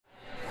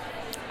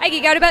I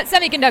geek out about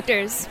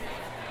semiconductors.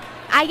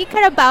 I geek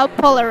out about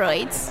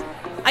Polaroids.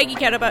 I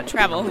geek out about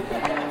travel.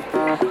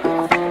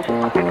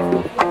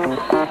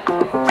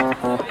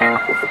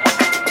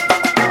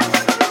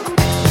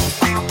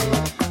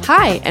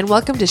 Hi, and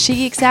welcome to She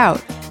Geeks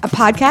Out, a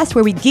podcast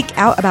where we geek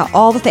out about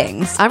all the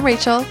things. I'm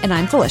Rachel. And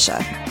I'm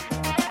Felicia.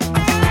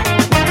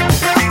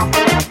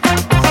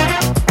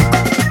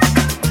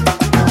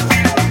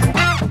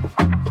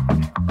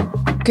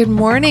 Good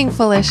morning,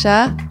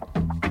 Felicia.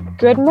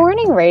 Good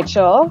morning,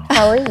 Rachel.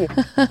 How are you?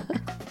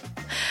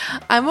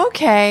 I'm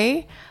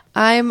okay.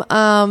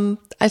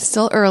 It's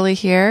still early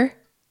here.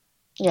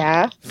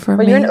 Yeah. For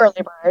well, me. You're an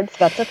early bird, so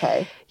that's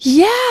okay.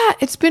 Yeah,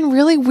 it's been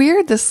really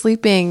weird. The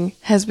sleeping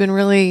has been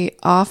really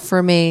off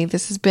for me.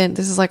 This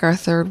is like our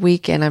third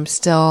week, and I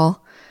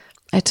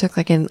took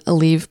like a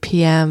leave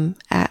PM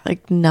at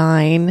like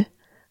 9.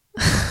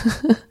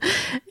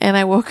 And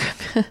I woke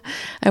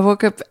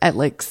up at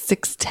like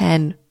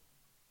 6:10.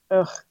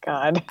 Oh,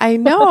 God. I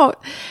know.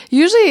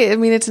 Usually,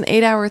 it's an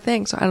 8-hour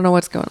thing, so I don't know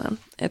what's going on.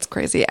 It's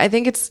crazy. I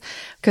think it's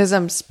because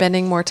I'm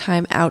spending more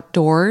time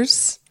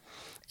outdoors,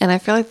 and I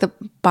feel like the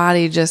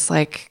body just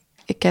like,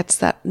 it gets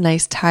that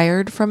nice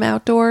tired from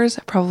outdoors.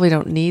 I probably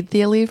don't need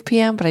the Aleve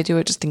PM, but I do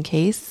it just in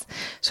case,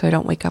 so I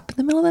don't wake up in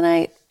the middle of the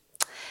night.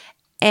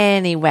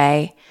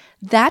 Anyway,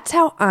 that's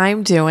how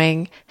I'm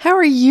doing. How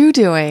are you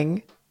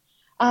doing?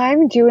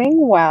 I'm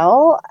doing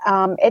well.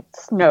 It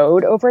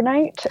snowed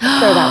overnight,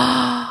 so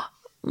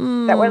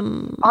that was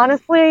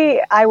honestly,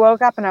 I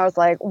woke up and I was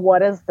like,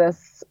 what is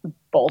this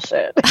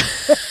bullshit?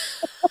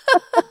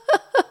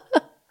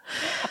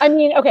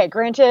 Okay,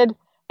 granted,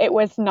 it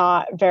was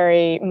not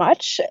very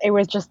much. It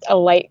was just a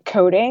light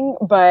coating,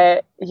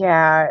 but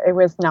yeah, it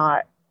was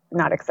not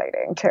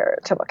exciting to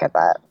look at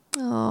that.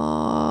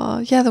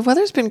 Oh, yeah, the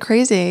weather's been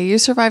crazy. You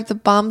survived the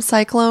bomb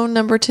cyclone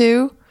number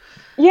 2?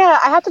 Yeah,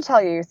 I have to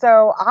tell you.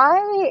 So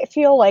I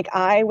feel like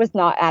I was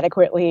not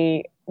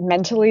adequately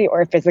mentally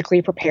or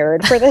physically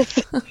prepared for this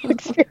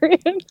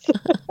experience.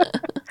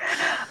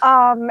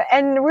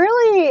 And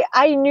really,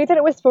 I knew that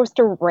it was supposed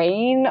to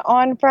rain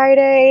on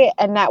Friday,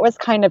 and that was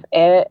kind of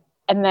it.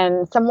 And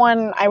then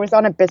I was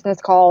on a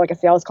business call, like a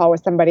sales call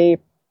with somebody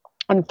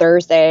on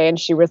Thursday, and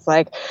she was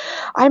like,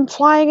 I'm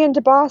flying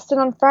into Boston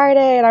on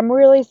Friday and I'm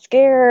really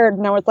scared.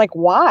 And I was like,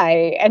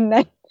 why? And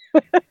then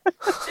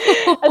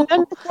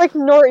it's like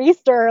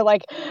nor'easter,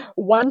 like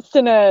once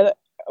in a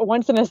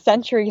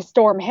century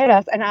storm hit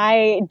us, and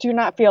I do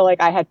not feel like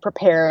I had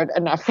prepared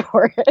enough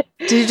for it.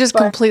 Did you just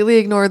completely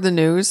ignore the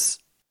news?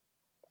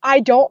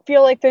 I don't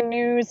feel like the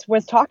news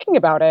was talking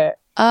about it.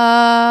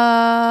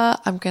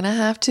 I'm gonna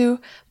have to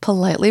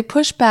politely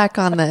push back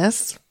on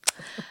this.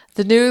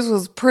 The news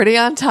was pretty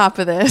on top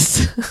of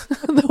this.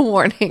 The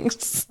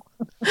warnings.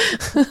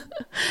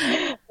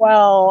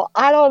 Well,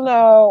 I don't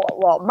know.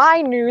 Well,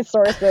 my news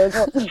sources.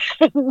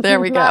 There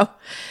we go.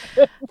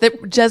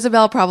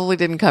 Jezebel probably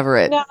didn't cover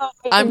it. No,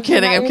 I'm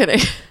kidding.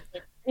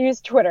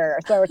 Use Twitter.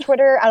 So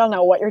Twitter, I don't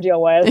know what your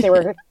deal was. They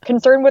were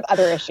concerned with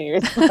other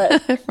issues.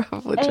 But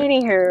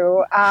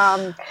anywho,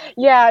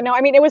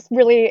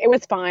 it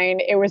was fine.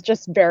 It was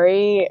just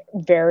very,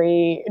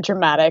 very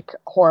dramatic,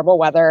 horrible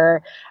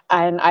weather.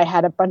 And I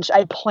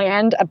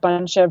planned a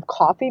bunch of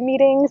coffee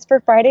meetings for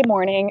Friday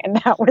morning, and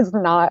that was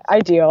not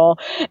ideal.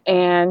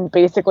 And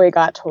basically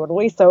got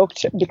totally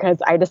soaked because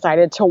I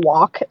decided to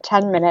walk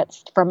 10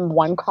 minutes from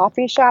one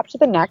coffee shop to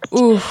the next.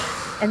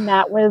 Oof. And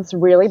that was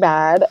really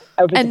bad.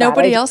 And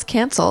nobody else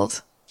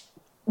canceled.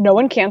 No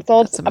one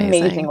canceled. That's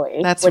amazingly.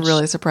 That's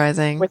really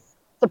surprising. Was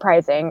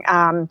surprising.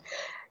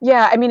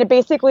 It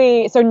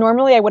basically, so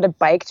normally I would have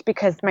biked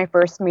because my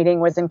first meeting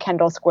was in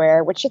Kendall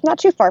Square, which is not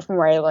too far from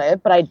where I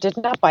live, but I did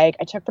not bike.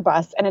 I took the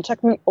bus, and it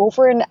took me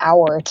over an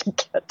hour to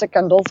get to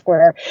Kendall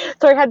Square.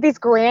 So I had these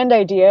grand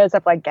ideas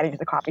of like getting to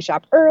the coffee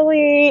shop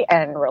early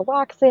and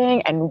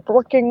relaxing and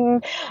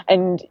working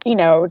and,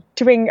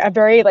 doing a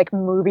very like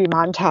movie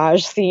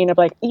montage scene of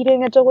like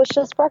eating a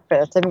delicious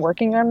breakfast and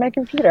working on my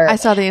computer. I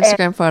saw the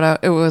Instagram photo.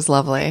 It was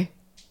lovely.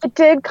 It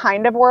did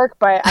kind of work,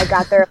 but I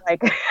got there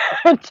like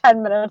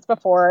 10 minutes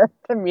before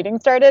the meeting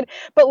started.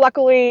 But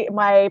luckily,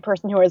 my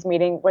person who was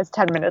meeting was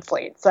 10 minutes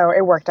late, so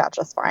it worked out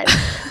just fine.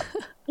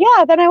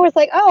 Yeah, then I was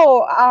like,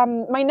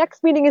 my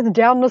next meeting is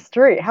down the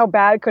street. How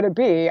bad could it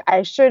be?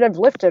 I should have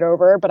lifted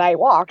over, but I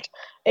walked.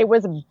 It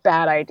was a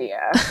bad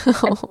idea.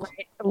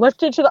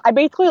 I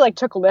basically like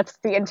took lifts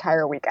the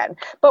entire weekend.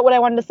 But what I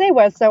wanted to say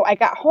was, so I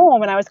got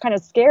home and I was kind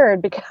of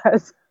scared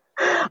because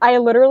I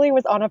literally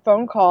was on a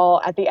phone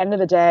call at the end of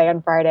the day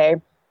on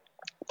Friday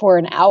for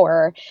an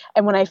hour.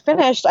 And when I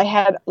finished, I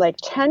had like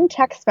 10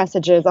 text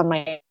messages on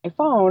my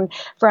phone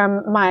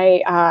from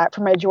my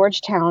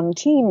Georgetown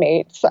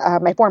teammates,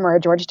 my former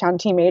Georgetown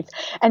teammates.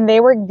 And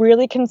they were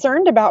really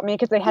concerned about me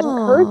because they hadn't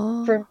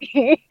heard from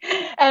me.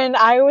 And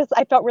I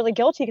felt really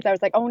guilty because I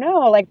was like, oh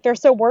no, like they're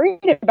so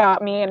worried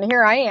about me. And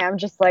here I am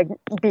just like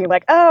being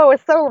like, oh,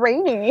 it's so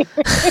rainy.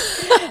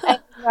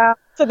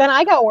 So then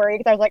I got worried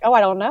because I was like, oh,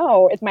 I don't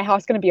know. Is my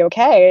house going to be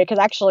okay? Because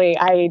actually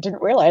I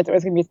didn't realize it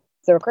was going to be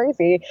so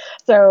crazy.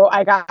 So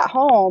I got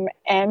home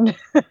and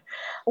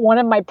one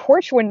of my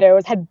porch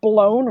windows had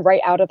blown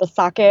right out of the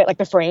socket, like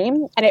the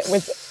frame, and it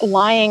was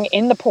lying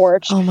in the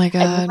porch. Oh my And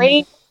God.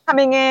 rain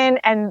coming in,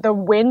 and the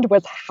wind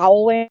was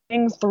howling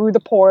through the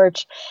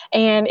porch.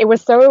 And it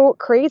was so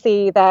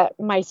crazy that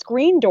my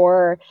screen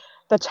door,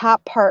 the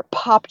top part,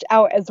 popped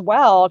out as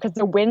well because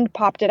the wind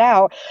popped it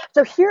out.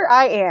 So here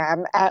I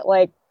am at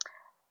like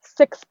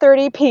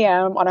 6:30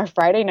 p.m. on a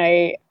Friday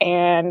night,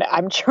 and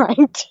I'm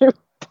trying to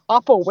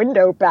pop a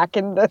window back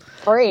in the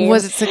frame.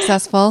 Was it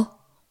successful?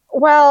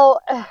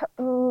 Well,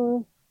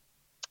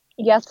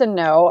 yes and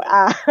no.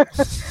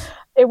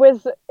 It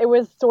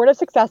was sort of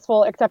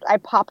successful, except I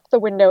popped the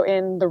window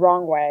in the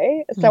wrong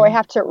way. So I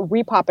have to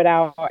re-pop it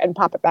out and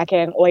pop it back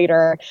in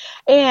later.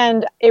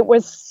 And it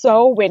was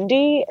so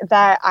windy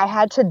that I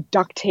had to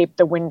duct tape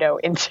the window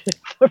into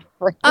the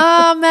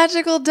frame.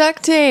 Magical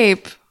duct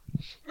tape.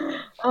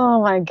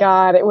 Oh my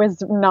God. It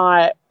was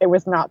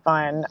not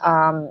fun.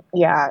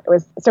 Yeah, it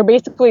was. So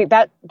basically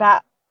that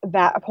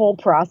whole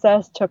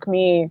process took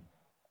me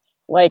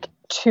like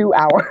 2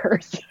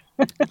 hours.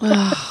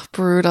 Oh,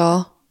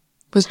 brutal.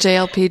 Was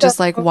JLP just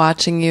like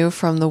watching you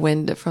from the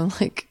window, from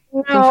like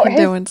the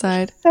window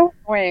inside? So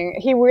annoying.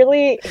 He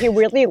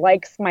really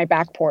likes my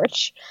back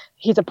porch.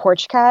 He's a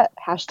porch cat,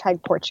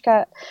 #porch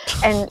cat.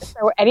 And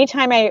so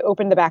anytime I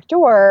open the back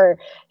door,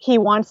 he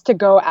wants to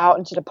go out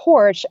into the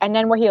porch. And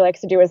then what he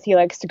likes to do is he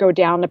likes to go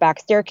down the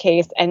back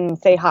staircase and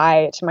say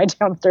hi to my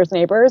downstairs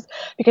neighbors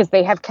because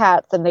they have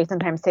cats and they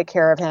sometimes take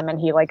care of him and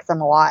he likes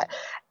them a lot.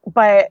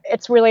 But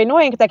it's really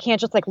annoying because I can't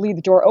just like leave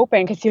the door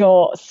open because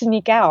he'll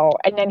sneak out.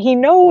 And then he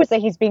knows that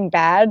he's being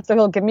bad. So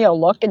he'll give me a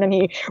look and then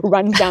he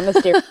runs down the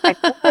stairs.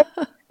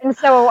 And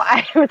so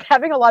I was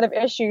having a lot of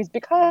issues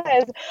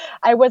because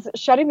I was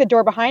shutting the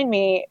door behind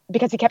me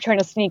because he kept trying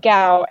to sneak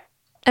out.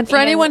 And for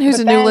anyone who's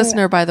a new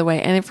listener, by the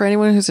way, and for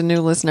anyone who's a new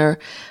listener,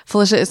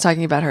 Felicia is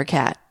talking about her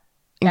cat.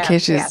 Not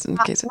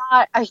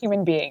a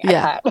human being.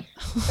 Yeah. But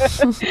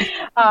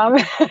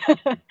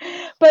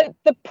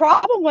the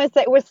problem was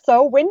that it was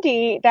so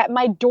windy that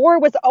my door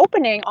was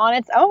opening on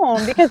its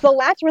own because the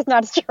latch was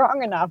not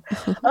strong enough.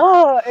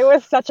 Oh, it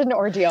was such an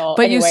ordeal.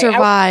 But anyway, you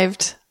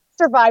survived.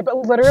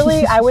 But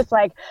literally I was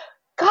like,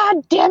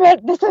 God damn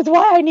it, this is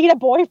why I need a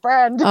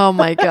boyfriend. Oh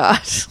my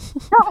gosh.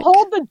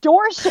 Hold the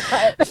door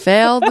shut.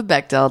 Failed the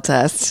Bechdel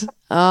test.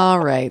 All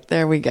right,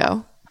 there we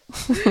go.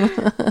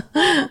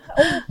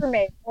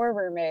 or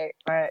roommate,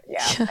 but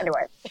yeah.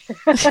 Anyway.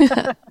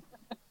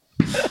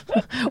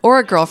 Or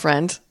a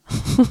girlfriend.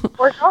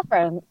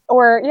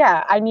 Or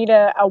yeah, I need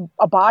a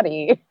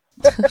body.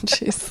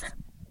 Jeez.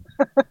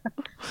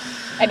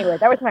 Anyway,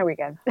 that was my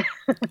weekend.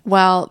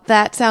 Well,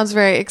 that sounds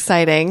very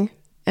exciting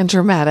and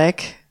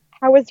dramatic.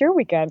 How was your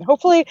weekend?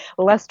 Hopefully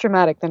less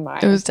dramatic than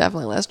mine. It was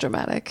definitely less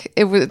dramatic.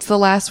 It's the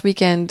last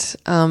weekend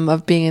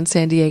of being in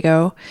San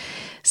Diego.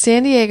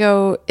 San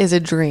Diego is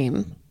a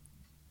dream.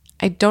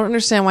 I don't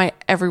understand why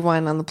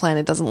everyone on the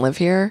planet doesn't live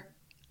here.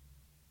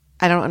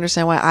 I don't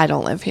understand why I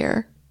don't live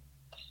here.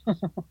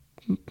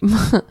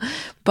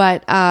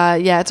 But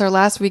yeah, it's our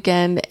last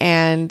weekend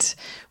and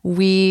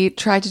we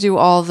tried to do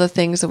all the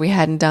things that we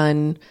hadn't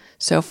done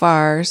so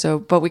far.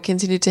 But we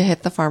continued to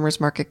hit the farmer's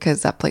market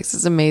because that place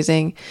is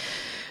amazing.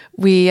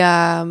 We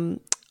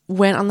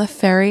went on the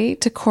ferry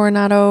to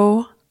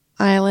Coronado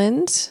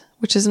Island,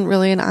 which isn't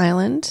really an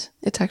island.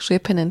 It's actually a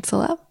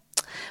peninsula,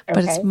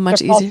 but it's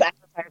much easier.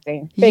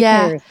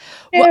 Yeah.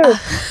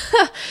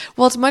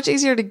 Well, it's much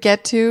easier to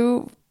get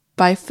to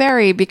by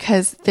ferry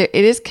because it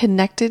is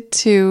connected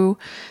to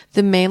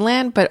the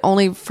mainland, but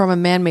only from a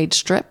man-made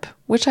strip,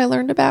 which I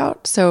learned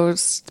about. So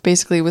it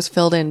basically was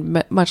filled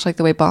in much like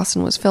the way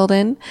Boston was filled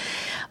in.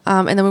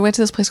 And then we went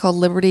to this place called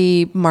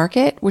Liberty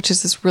Market, which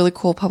is this really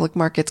cool public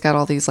market. It's got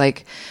all these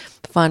like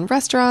fun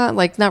restaurant,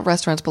 like not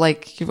restaurants, but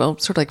like,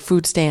 sort of like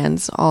food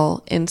stands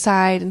all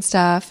inside and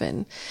stuff.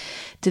 And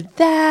did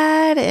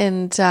that.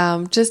 And,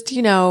 just,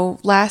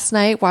 last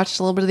night watched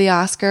a little bit of the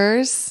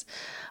Oscars.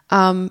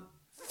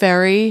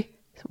 Very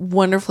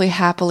wonderfully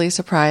happily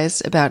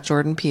surprised about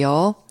Jordan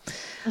Peele.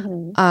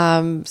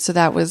 Mm-hmm. So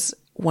that was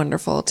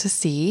wonderful to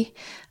see,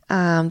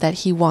 that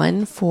he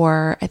won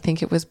for, I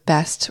think it was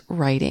best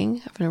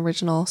writing of an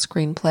original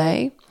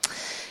screenplay.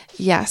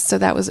 Yes. So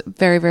that was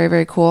very, very,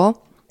 very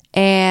cool.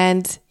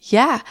 And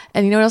yeah.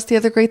 And you know what else the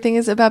other great thing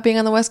is about being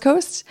on the West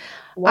Coast?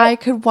 What? I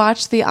could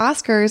watch the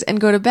Oscars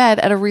and go to bed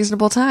at a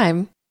reasonable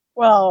time.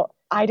 Well,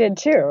 I did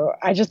too.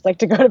 I just like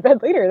to go to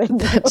bed later than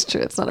you. That's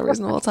true. It's not a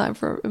reasonable time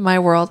for my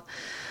world.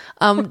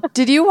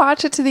 Did you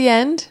watch it to the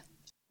end?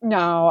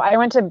 No, I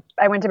went to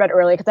bed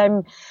early because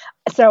I'm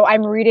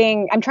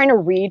trying to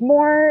read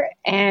more.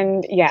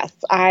 And yes,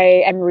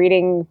 I am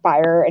reading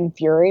Fire and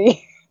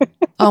Fury.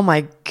 Oh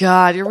my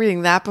God. You're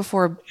reading that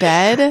before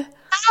bed?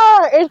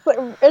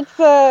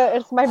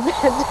 It's my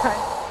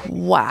bedtime.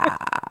 Wow.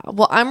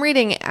 Well, I'm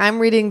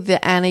reading the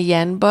Anna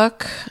Yen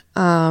book.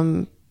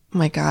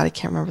 My God, I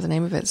can't remember the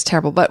name of it. It's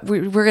terrible, but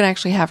we're going to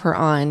actually have her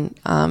on.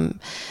 And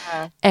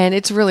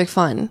it's really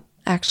fun.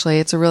 Actually,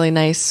 it's a really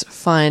nice,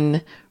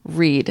 fun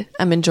read.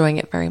 I'm enjoying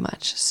it very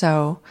much.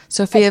 So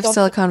Sophia of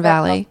Silicon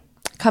Valley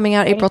Coming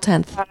out April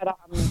 10th.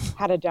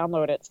 How to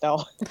download it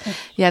still.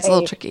 Yeah, it's a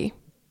little tricky.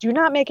 Do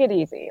not make it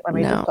easy. Let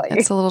me just tell you.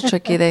 It's a little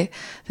tricky. The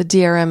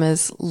DRM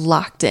is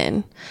locked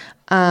in.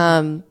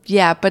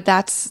 Yeah, but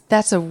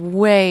that's a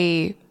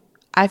way,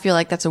 I feel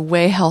like that's a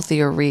way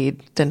healthier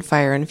read than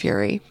Fire and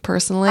Fury,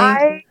 personally.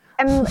 I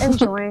am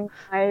enjoying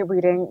my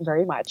reading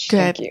very much.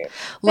 Good. Thank you.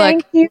 Look,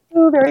 Thank you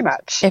very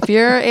much. If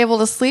you're able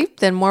to sleep,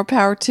 then more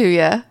power to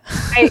you.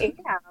 I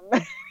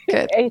am.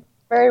 Good.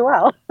 Very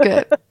well.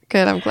 Good.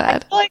 I'm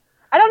glad.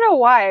 I don't know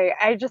why.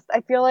 I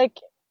feel like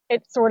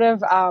it sort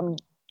of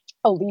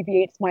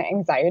alleviates my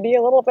anxiety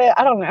a little bit.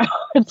 I don't know.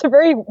 It's a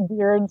very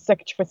weird,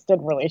 sick, twisted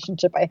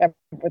relationship I have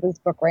with this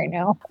book right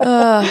now.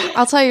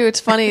 I'll tell you, it's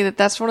funny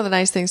that's one of the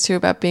nice things too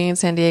about being in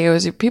San Diego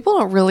is people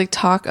don't really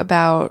talk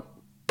about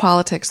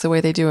politics the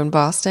way they do in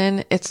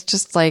Boston. It's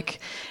just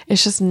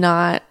it's just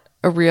not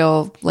a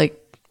real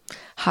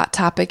hot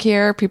topic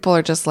here. People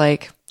are just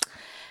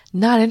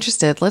not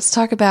interested. Let's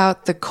talk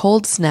about the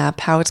cold snap,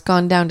 how it's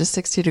gone down to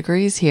 60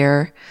 degrees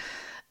here.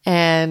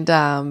 And,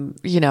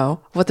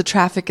 what the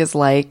traffic is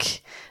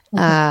like,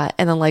 and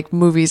then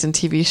movies and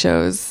TV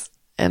shows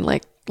and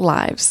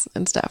lives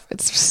and stuff.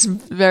 It's just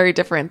very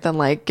different than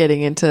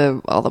getting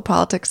into all the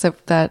politics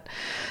that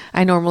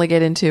I normally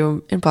get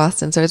into in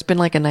Boston. So it's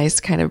been a nice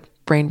kind of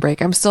brain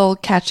break. I'm still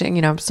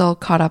catching, I'm still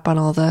caught up on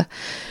all the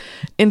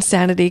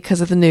insanity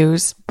because of the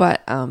news,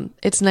 but,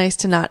 it's nice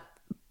to not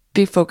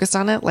be focused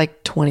on it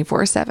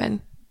 24/7.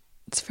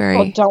 It's very,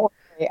 well, don't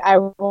worry. I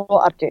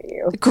will update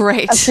you.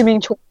 Great.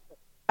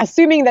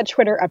 Assuming that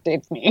Twitter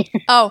updates me.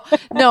 Oh,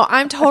 no,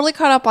 I'm totally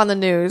caught up on the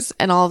news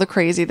and all the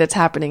crazy that's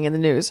happening in the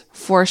news,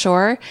 for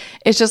sure.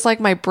 It's just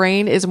my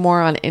brain is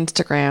more on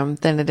Instagram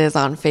than it is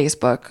on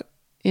Facebook.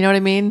 You know what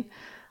I mean?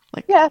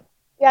 Yeah,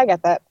 I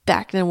get that.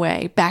 Backing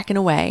away.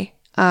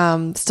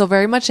 Still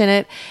very much in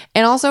it.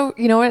 And also,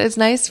 you know what? It's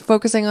nice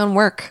focusing on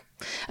work,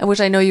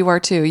 which I know you are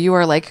too. You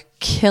are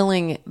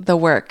killing the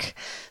work.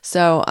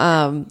 So,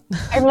 I'm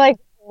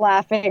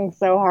laughing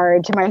so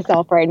hard to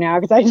myself right now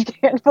because I just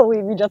can't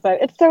believe you just said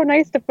it's so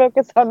nice to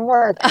focus on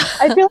work.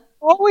 I feel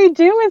all we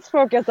do is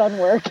focus on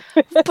work.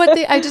 But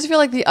I just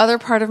feel the other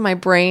part of my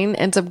brain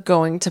ends up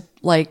going to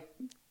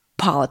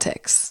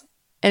politics,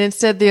 and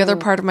instead the other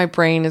part of my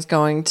brain is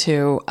going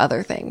to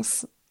other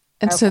things,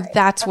 and so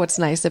that's what's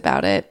nice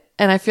about it.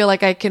 And I feel I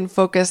can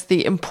focus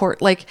the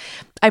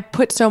I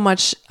put so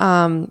much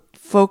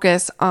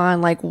focus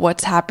on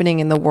what's happening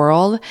in the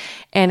world,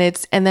 and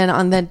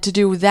then to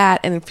do that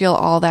and feel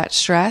all that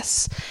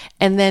stress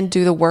and then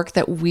do the work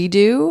that we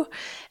do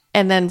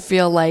and then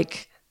feel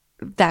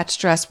that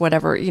stress,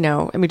 whatever,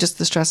 just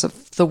the stress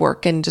of the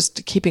work and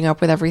just keeping up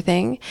with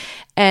everything.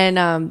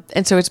 And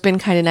so it's been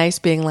kind of nice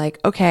being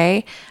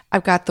okay,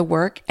 I've got the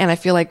work and I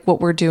feel what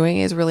we're doing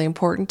is really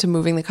important to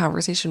moving the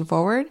conversation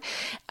forward,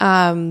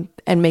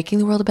 and making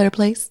the world a better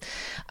place.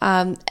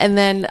 And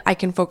then I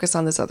can focus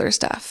on this other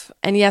stuff.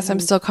 And yes, I'm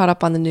still caught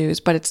up on the news,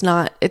 but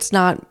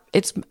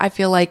I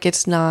feel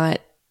it's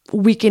not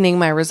weakening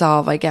my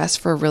resolve, I guess,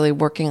 for really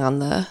working on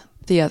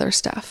the other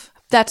stuff.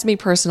 That's me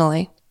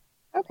personally.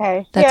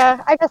 Okay.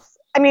 I guess,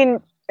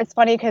 it's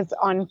funny because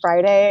on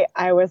Friday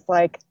I was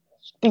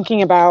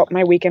thinking about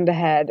my weekend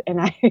ahead,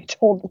 and I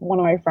told one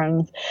of my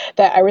friends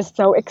that I was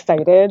so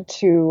excited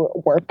to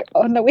work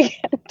on the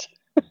weekend,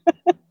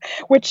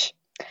 which,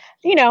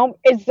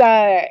 is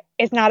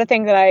not a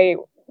thing that I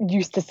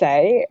used to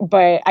say,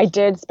 but I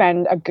did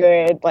spend a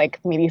good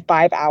maybe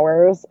 5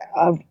 hours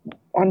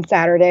on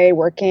Saturday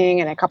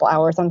working and a couple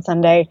hours on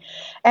Sunday.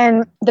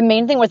 And the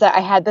main thing was that I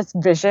had this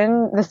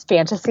vision, this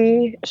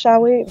fantasy,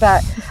 shall we,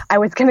 that I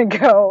was going to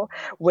go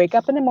wake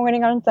up in the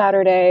morning on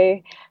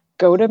Saturday,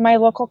 go to my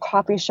local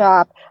coffee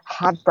shop,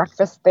 have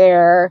breakfast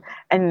there,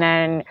 and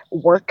then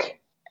work.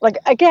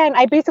 Again,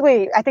 I think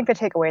the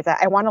takeaway is that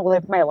I want to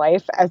live my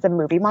life as a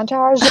movie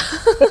montage.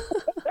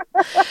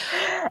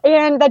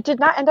 And that did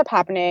not end up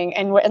happening.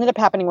 And what ended up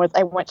happening was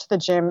I went to the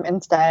gym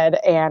instead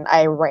and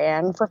I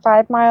ran for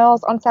 5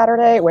 miles on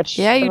Saturday, which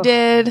yeah, you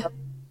did.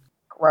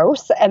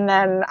 Gross. And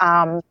then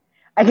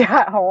I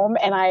got home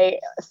and I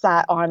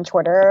sat on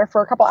Twitter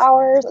for a couple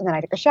hours, and then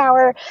I took a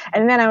shower,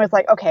 and then I was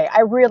okay,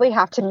 I really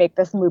have to make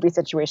this movie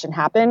situation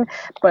happen.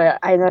 But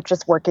I ended up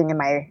just working in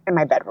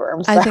my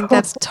bedroom. So. I think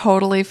that's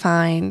totally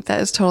fine. That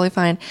is totally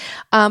fine.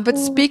 But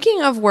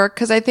speaking of work,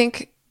 because I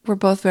think we're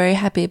both very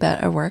happy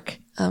about our work.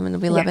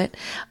 And we love it.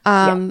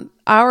 Our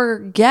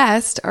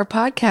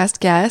podcast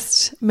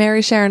guest,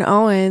 Mary Sharon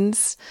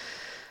Owens.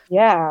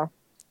 Yeah.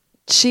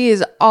 She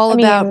is all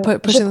about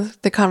pushing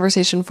the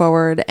conversation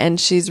forward,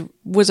 and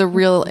was a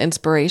real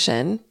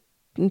inspiration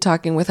in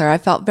talking with her. I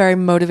felt very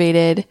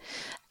motivated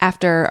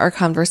after our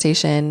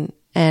conversation,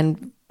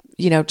 and,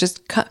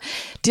 just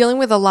dealing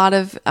with a lot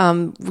of,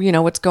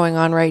 what's going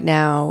on right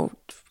now.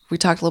 We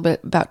talked a little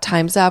bit about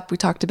Time's Up. We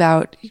talked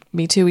about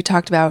Me Too. We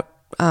talked about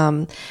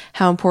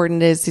how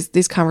important it is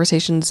these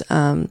conversations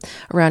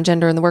around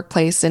gender in the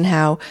workplace, and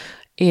how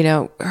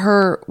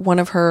one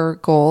of her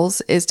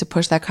goals is to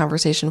push that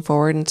conversation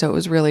forward. And so it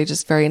was really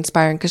just very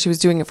inspiring because she was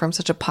doing it from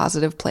such a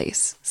positive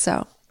place.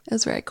 So it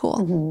was very cool.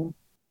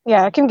 Mm-hmm.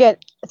 Yeah, it can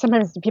get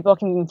sometimes people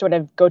can sort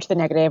of go to the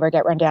negative or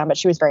get run down, but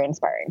she was very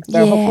inspiring.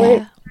 So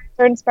hopefully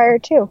they're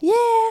inspired too.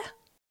 Yeah.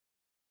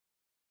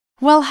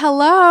 Well,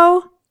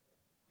 hello.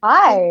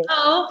 Hi.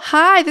 Hello.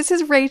 Hi, this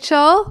is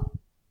Rachel.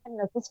 And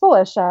this is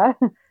Felicia.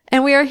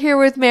 And we are here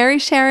with Mary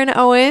Sharon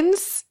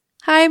Owens.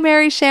 Hi,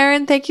 Mary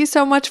Sharon. Thank you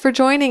so much for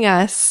joining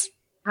us.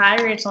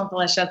 Hi, Rachel and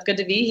Felicia. It's good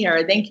to be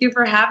here. Thank you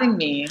for having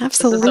me.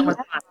 Absolutely. This is so much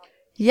fun.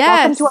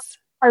 Yes. Welcome to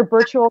our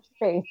virtual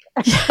space.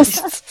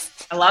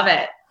 Yes. I love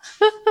it.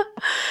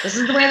 This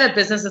is the way that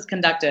business is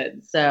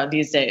conducted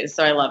these days.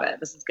 So I love it.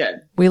 This is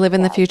good. We live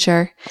in the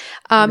future.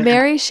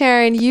 Mary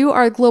Sharon, you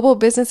are Global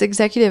Business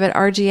Executive at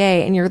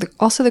RGA, and you're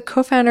also the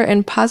co-founder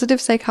and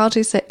positive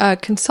psychology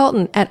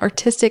consultant at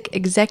Artistic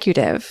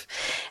Executive.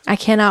 I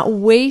cannot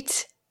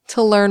wait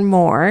to learn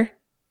more,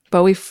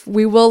 but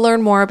we will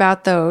learn more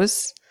about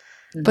those.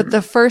 Mm-hmm. But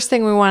the first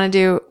thing we want to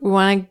do, we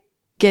want to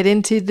get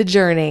into the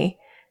journey.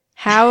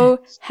 How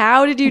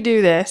did you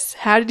do this?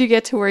 How did you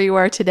get to where you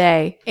are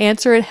today?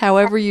 Answer it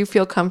however you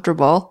feel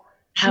comfortable.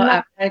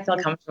 However I feel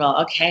comfortable.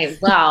 Okay.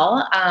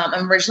 Well,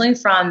 I'm originally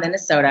from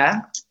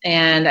Minnesota,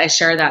 and I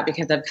share that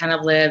because I've kind of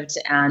lived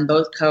on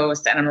both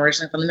coasts, and I'm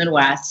originally from the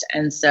Midwest.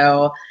 And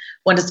so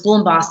went to school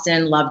in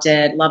Boston, loved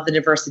it, loved the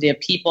diversity of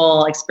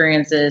people,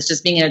 experiences,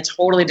 just being in a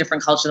totally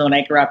different culture than what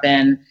I grew up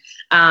in.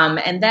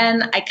 And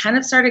then I kind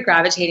of started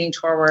gravitating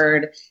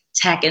toward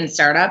tech and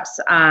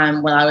startups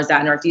while I was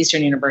at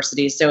Northeastern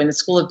University. So in the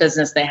School of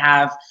Business, they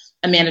have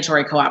a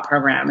mandatory co-op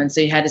program. And so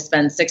you had to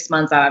spend 6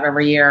 months out of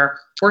every year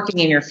working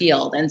in your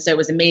field. And so it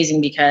was amazing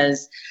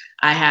because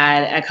I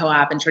had a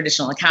co-op in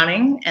traditional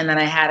accounting, and then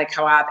I had a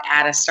co-op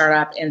at a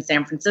startup in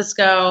San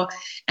Francisco.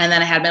 And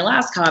then I had my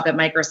last co-op at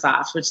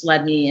Microsoft, which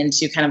led me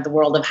into kind of the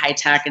world of high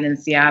tech and in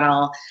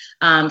Seattle,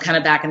 kind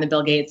of back in the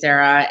Bill Gates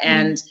era.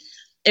 And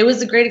it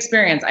was a great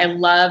experience. I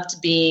loved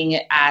being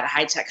at a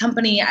high-tech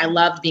company. I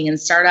loved being in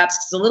startups.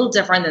 It's a little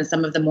different than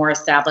some of the more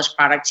established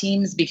product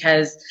teams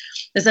because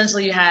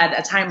essentially you had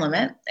a time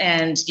limit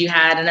and you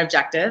had an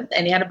objective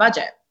and you had a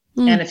budget.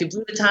 And if you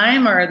blew the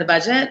time or the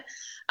budget,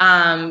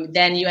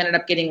 then you ended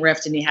up getting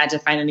riffed and you had to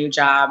find a new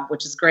job,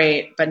 which is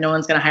great, but no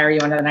one's going to hire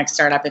you into the next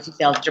startup if you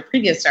failed at your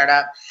previous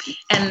startup.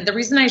 And the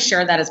reason I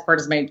share that as part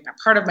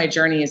of my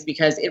journey is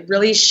because it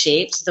really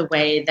shaped the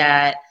way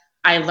that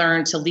I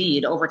learned to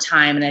lead over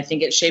time. And I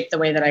think it shaped the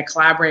way that I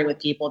collaborate with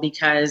people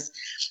because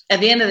at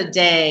the end of the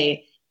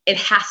day, it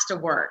has to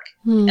work.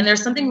 And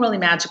there's something really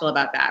magical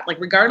about that. Like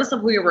regardless of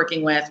who you're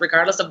working with,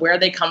 regardless of where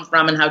they come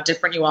from and how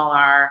different you all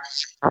are,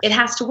 it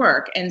has to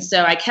work. And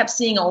so I kept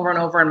seeing over and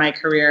over in my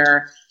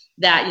career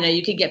that,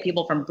 you could get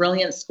people from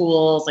brilliant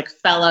schools, like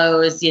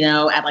fellows,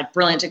 at like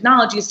brilliant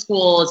technology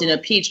schools,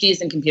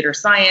 PhDs in computer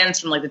science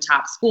from like the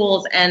top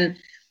schools, and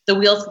the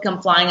wheels could come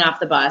flying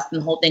off the bus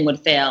and the whole thing would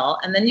fail.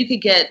 And then you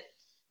could get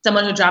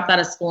someone who dropped out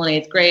of school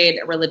in 8th grade,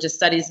 a religious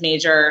studies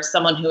major,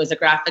 someone who was a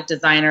graphic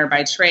designer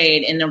by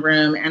trade in the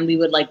room, and we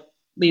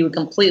would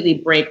completely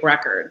break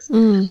records.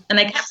 And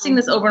I kept seeing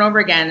this over and over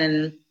again,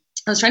 and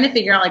I was trying to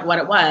figure out like what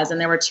it was.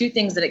 And there were two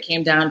things that it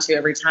came down to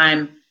every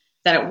time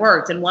that it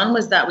worked. And one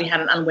was that we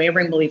had an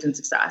unwavering belief in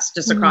success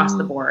just across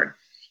the board.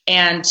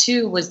 And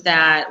two was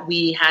that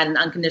we had an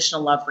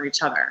unconditional love for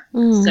each other.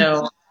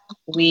 So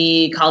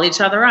we called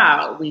each other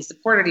out. We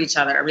supported each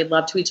other. We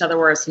loved who each other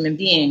were as human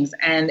beings.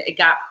 And it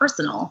got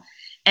personal.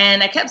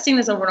 And I kept seeing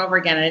this over and over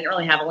again. I didn't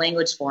really have a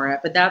language for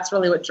it, but that's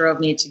really what drove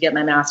me to get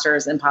my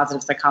master's in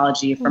positive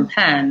psychology from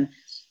Penn,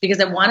 because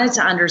I wanted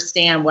to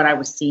understand what I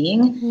was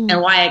seeing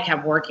and why I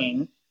kept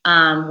working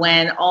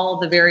when all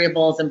the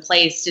variables in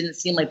place didn't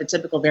seem like the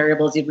typical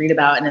variables you'd read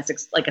about in a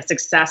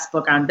success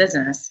book on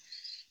business.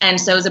 And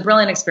so it was a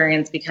brilliant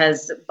experience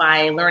because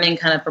by learning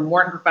kind of from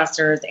Wharton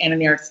professors and in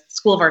the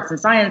School of Arts and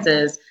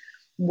Sciences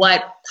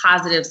what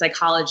positive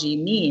psychology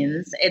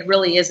means, it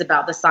really is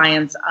about the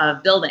science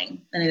of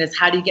building. And it is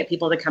how do you get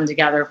people to come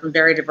together from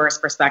very diverse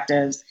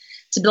perspectives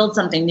to build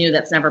something new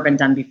that's never been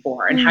done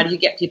before? And how do you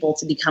get people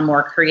to become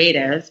more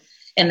creative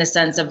in the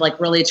sense of like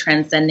really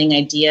transcending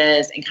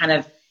ideas and kind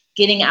of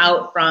getting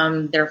out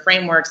from their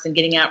frameworks and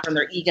getting out from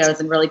their egos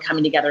and really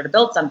coming together to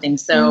build something.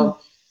 So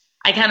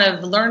I kind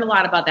of learned a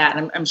lot about that,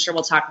 and I'm sure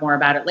we'll talk more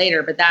about it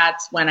later, but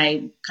that's when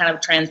I kind of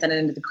transcended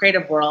into the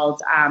creative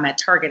world at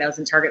Target. I was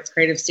in Target's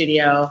creative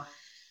studio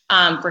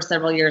for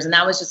several years, and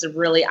that was just a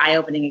really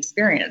eye-opening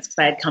experience because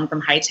I had come from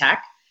high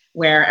tech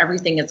where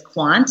everything is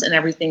quant and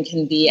everything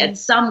can be at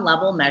some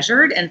level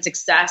measured, and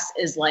success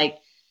is like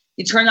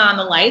you turn on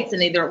the lights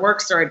and either it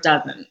works or it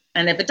doesn't.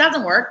 And if it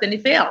doesn't work, then you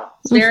fail.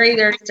 It's very,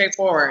 very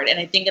straightforward. And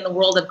I think in the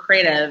world of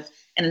creative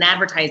and in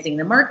advertising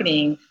and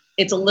marketing,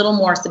 it's a little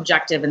more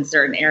subjective in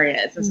certain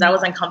areas. And so that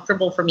was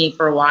uncomfortable for me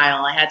for a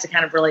while. I had to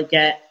kind of really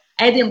I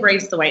had to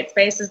embrace the white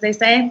space, as they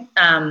say.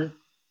 And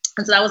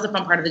so that was a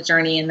fun part of the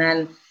journey. And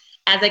then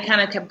as I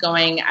kind of kept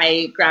going,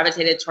 I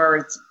gravitated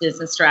towards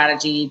business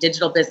strategy,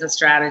 digital business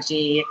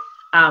strategy,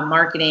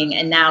 marketing,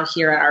 and now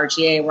here at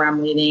RGA where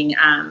I'm leading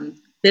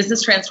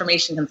business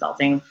transformation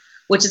consulting,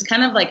 which is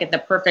kind of like at the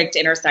perfect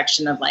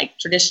intersection of like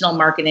traditional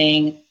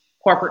marketing,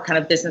 corporate kind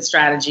of business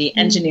strategy,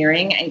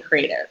 engineering, and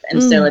creative.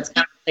 And so it's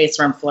kind of place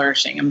where I'm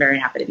flourishing. I'm very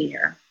happy to be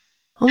here.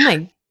 Oh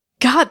my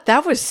God,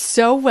 that was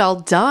so well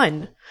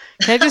done.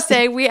 Can I just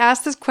say, we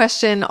ask this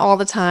question all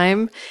the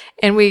time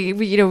and we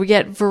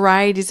get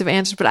varieties of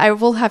answers, but I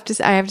have to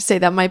say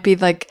that might be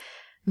like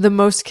the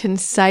most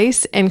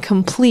concise and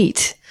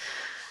complete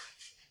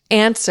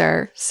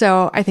answer.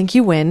 So I think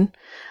you win.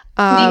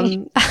 I've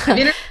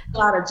interviewed a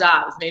lot of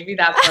jobs. Maybe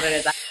that's what it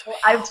is.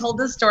 I've told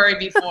this story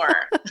before.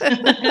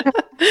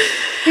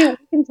 We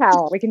can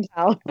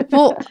tell.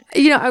 Well,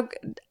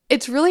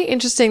 it's really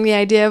interesting, the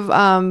idea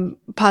of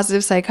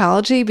positive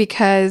psychology,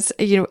 because,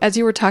 as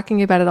you were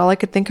talking about it, all I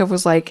could think of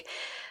was like,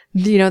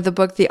 the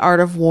book, The Art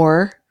of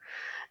War.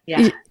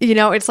 Yeah.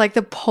 It's like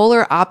the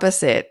polar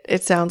opposite.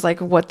 It sounds like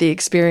what the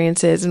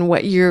experience is and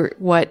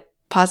what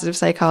positive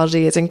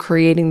psychology is, in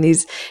creating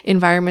these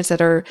environments that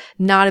are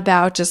not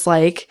about just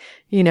like,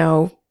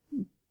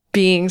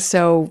 being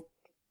so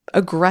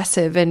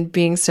aggressive and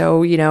being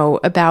so,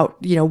 about,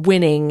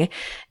 winning.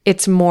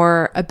 It's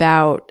more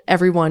about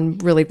everyone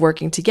really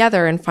working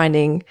together and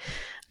finding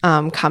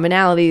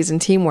commonalities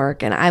and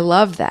teamwork. And I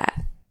love that.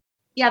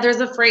 Yeah, there's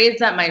a phrase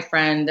that my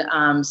friend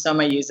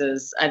Soma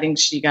uses. I think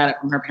she got it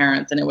from her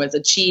parents, and it was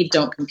achieve,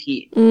 don't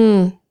compete.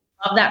 Love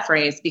that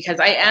phrase, because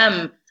I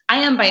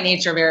am by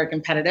nature very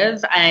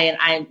competitive.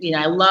 I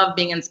love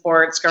being in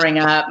sports growing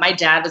up. My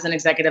dad was an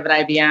executive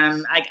at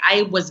IBM.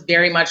 I was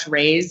very much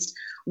raised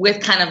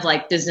with kind of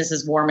like business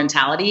is war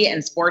mentality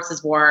and sports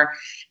is war.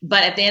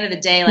 But at the end of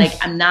the day, like,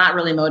 I'm not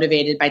really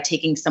motivated by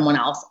taking someone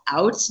else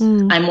out.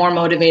 I'm more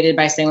motivated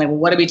by saying, like, well,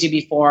 what did we do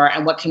before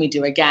and what can we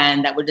do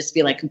again that would just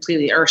be like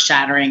completely earth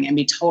shattering and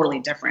be totally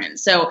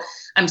different. So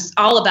I'm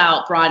all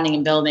about broadening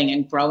and building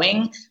and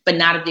growing, but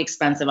not at the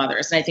expense of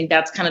others. And I think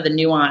that's kind of the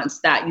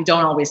nuance that you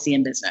don't always see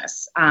in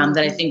business, that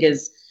I think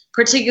is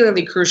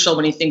particularly crucial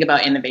when you think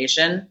about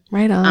innovation.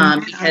 Right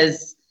on.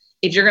 Because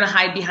if you're going to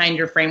hide behind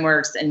your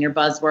frameworks and your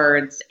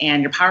buzzwords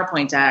and your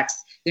PowerPoint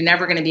decks, you're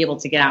never going to be able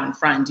to get out in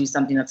front and do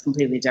something that's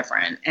completely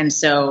different. And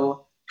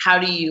so how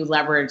do you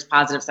leverage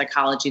positive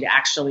psychology to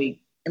actually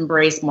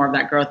embrace more of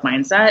that growth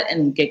mindset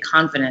and get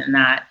confident in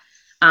that,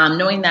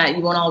 knowing that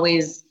you won't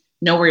always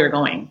know where you're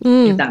going,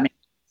 if that makes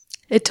sense.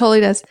 It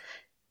totally does.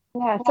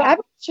 Yeah. So I have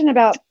a question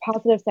about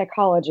positive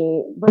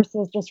psychology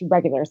versus just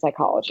regular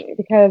psychology,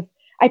 because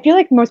I feel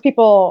like most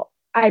people,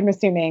 I'm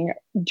assuming,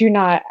 do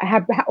not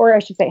have, or I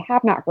should say,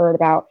 have not heard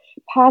about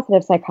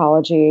positive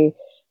psychology.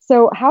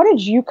 So how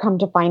did you come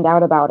to find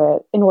out about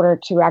it in order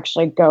to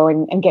actually go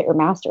and get your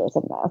master's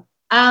in this?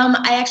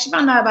 I actually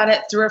found out about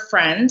it through a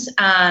friend,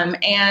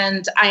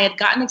 and I had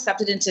gotten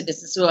accepted into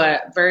business to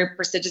a very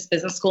prestigious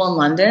business school in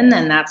London,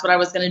 and that's what I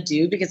was going to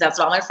do because that's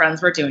what all my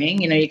friends were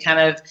doing.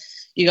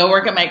 You go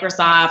work at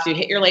Microsoft, you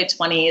hit your late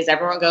 20s,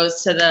 everyone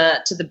goes to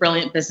the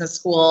brilliant business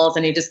schools,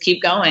 and you just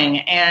keep going.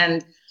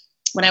 And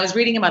when I was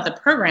reading about the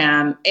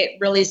program, it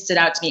really stood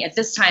out to me. At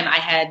this time, I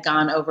had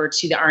gone over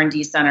to the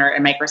R&D center at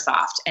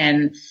Microsoft,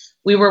 and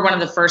we were one of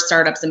the first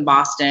startups in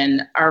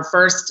Boston. Our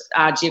first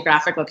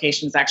geographic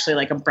location was actually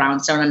like a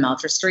brownstone on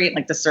Melcher Street.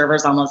 Like the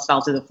servers almost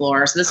fell to the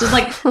floor. So this was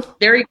like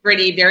very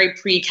gritty, very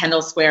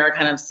pre-Kendall Square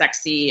kind of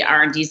sexy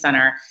R&D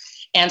center.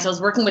 And so I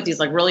was working with these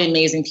like really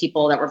amazing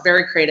people that were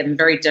very creative and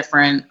very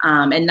different,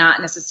 and not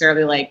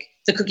necessarily like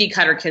the cookie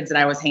cutter kids that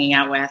I was hanging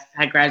out with,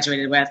 had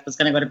graduated with, was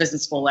going to go to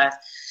business school with.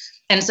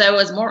 And so I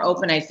was more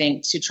open, I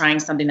think, to trying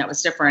something that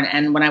was different.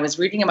 And when I was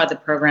reading about the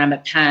program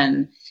at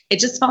Penn, it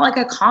just felt like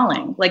a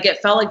calling. Like it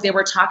felt like they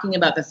were talking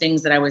about the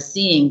things that I was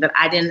seeing that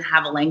I didn't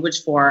have a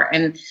language for,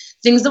 and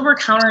things that were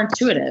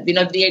counterintuitive.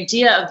 The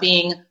idea of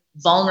being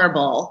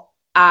vulnerable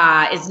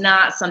is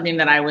not something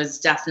that I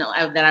was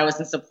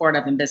in support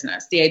of in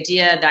business. The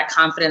idea that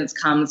confidence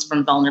comes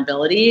from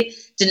vulnerability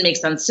didn't make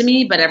sense to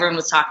me, but everyone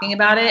was talking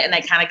about it and I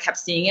kind of kept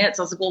seeing it.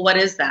 So I was like, well, what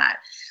is that?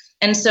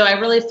 And so I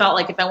really felt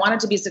like if I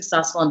wanted to be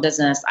successful in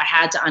business, I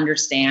had to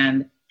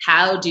understand,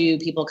 how do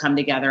people come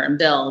together and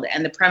build?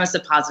 And the premise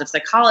of positive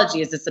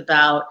psychology is it's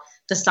about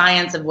the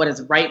science of what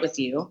is right with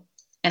you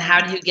and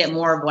how do you get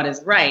more of what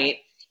is right.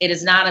 It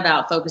is not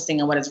about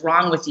focusing on what is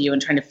wrong with you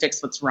and trying to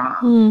fix what's wrong.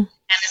 And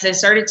as I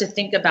started to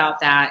think about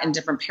that in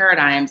different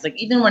paradigms,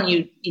 like even when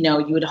you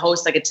would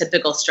host like a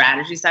typical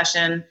strategy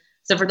session.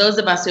 So for those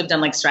of us who have done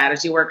like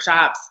strategy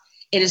workshops,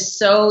 it is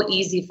so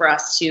easy for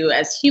us to,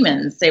 as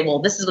humans, say, well,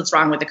 this is what's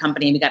wrong with the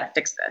company and we got to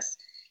fix this.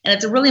 And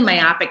it's a really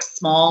myopic,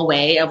 small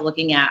way of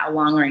looking at a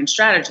long-range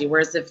strategy.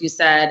 Whereas if you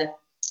said,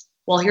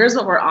 well, here's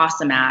what we're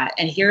awesome at,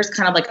 and here's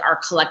kind of like our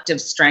collective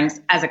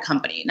strengths as a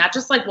company, not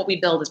just like what we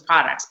build as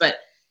products, but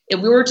if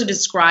we were to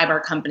describe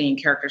our company in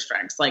character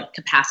strengths, like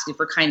capacity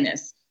for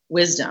kindness,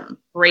 wisdom,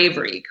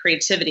 bravery,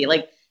 creativity,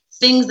 like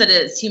things that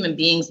as human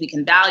beings we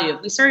can value,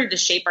 if we started to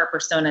shape our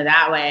persona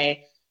that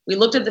way, we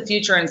looked at the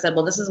future and said,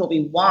 well, this is what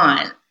we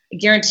want. I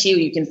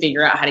guarantee you can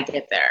figure out how to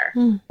get there.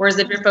 Whereas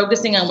if you're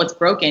focusing on what's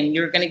broken,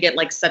 you're going to get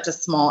like such a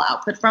small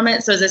output from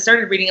it. So as I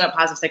started reading about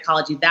positive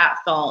psychology, that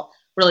felt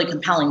really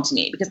compelling to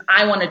me because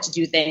I wanted to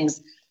do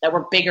things that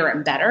were bigger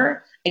and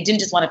better. I didn't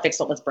just want to fix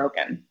what was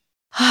broken.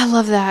 I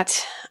love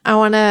that. I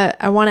want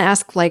to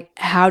ask, like,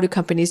 how do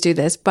companies do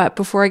this? But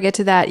before I get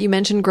to that, you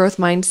mentioned growth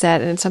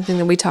mindset, and it's something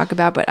that we talk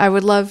about, but I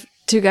would love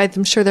to, guys,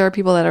 I'm sure there are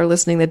people that are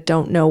listening that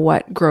don't know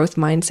what growth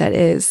mindset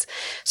is.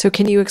 So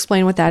can you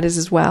explain what that is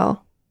as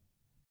well?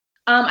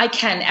 I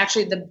can.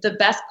 Actually, the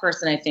best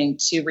person I think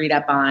to read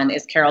up on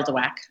is Carol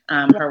Dweck.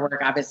 Her work,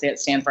 obviously, at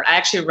Stanford. I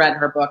actually read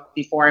her book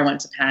before I went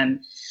to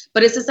Penn.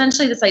 But it's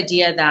essentially this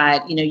idea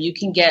that, you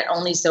can get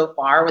only so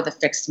far with a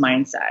fixed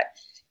mindset.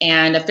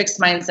 And a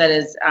fixed mindset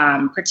is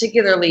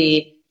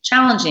particularly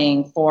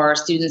challenging for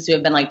students who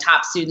have been like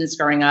top students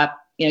growing up.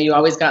 You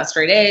always got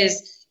straight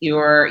A's. You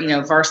were,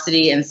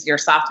 varsity in your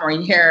sophomore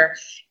year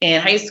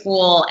in high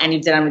school, and you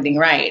did everything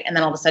right. And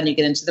then all of a sudden you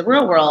get into the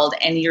real world,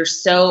 and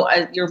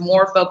you're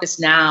more focused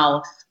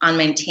now on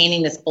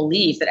maintaining this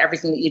belief that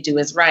everything that you do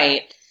is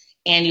right.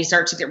 And you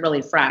start to get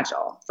really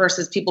fragile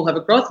versus people who have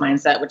a growth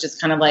mindset, which is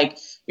kind of like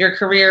your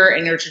career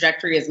and your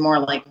trajectory is more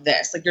like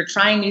this. Like, you're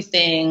trying new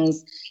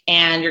things,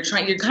 and you're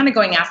kind of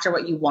going after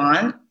what you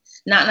want,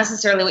 not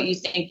necessarily what you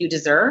think you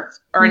deserve,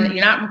 or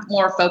you're not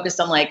more focused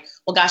on like,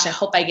 well, gosh, I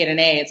hope I get an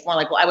A. It's more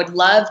like, well, I would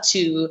love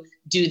to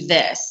do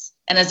this.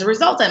 And as a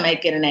result, I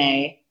might get an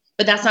A,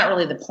 but that's not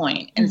really the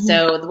point. And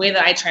so the way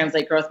that I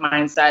translate growth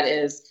mindset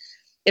is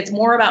it's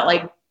more about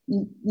like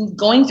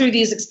going through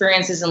these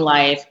experiences in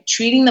life,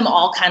 treating them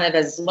all kind of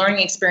as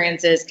learning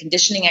experiences,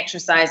 conditioning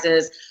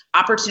exercises,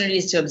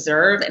 opportunities to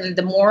observe. And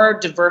the more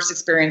diverse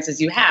experiences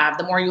you have,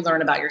 the more you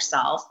learn about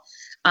yourself,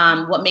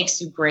 what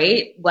makes you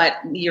great, what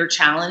you're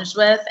challenged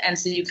with. And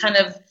so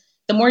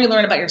the more you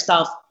learn about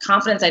yourself,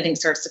 confidence, I think,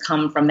 starts to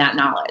come from that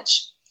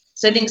knowledge.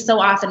 So I think so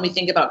often we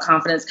think about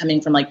confidence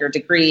coming from like your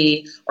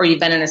degree, or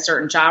you've been in a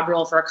certain job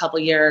role for a couple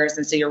of years,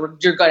 and so you're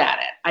good at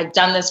it. I've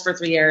done this for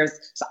 3 years,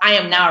 so I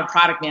am now a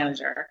product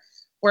manager.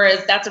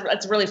 Whereas that's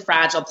a really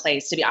fragile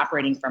place to be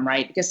operating from,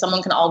 right? Because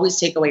someone can always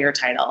take away your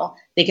title.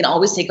 They can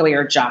always take away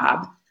your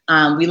job.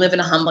 We live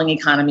in a humbling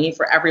economy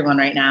for everyone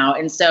right now.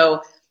 And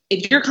so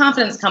if your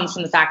confidence comes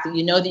from the fact that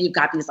you know that you've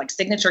got these like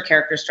signature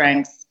character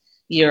strengths,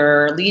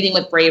 you're leading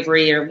with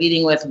bravery, you're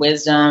leading with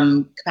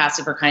wisdom,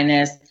 capacity for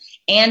kindness,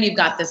 and you've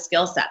got this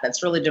skill set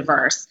that's really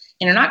diverse,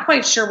 and you're not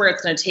quite sure where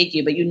it's going to take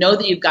you, but you know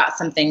that you've got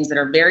some things that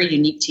are very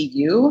unique to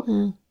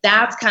you,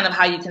 that's kind of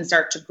how you can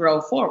start to grow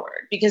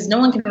forward, because no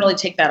one can really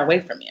take that away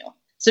from you.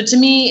 So to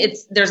me,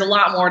 there's a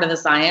lot more to the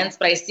science,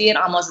 but I see it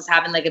almost as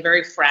having like a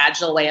very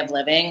fragile way of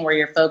living where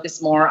you're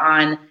focused more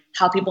on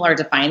how people are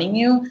defining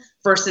you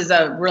versus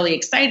a really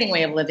exciting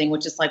way of living,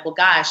 which is like, well,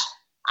 gosh,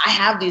 I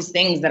have these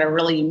things that are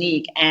really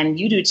unique and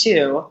you do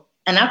too.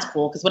 And that's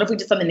cool, because what if we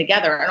did something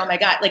together? And oh my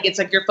God, like it's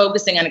like you're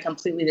focusing on a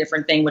completely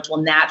different thing, which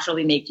will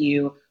naturally make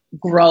you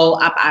grow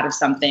up out of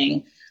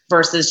something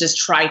versus just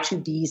try to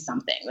be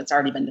something that's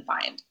already been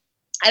defined.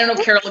 I don't know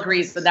if Carol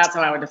agrees, but that's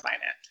how I would define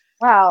it.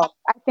 Wow,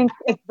 I think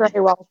it's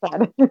very well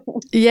said.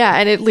 Yeah,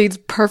 and it leads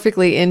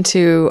perfectly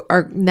into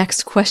our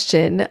next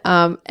question.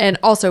 And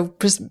also,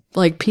 just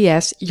like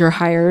P.S., you're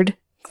hired.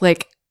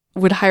 Like,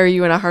 would hire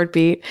you in a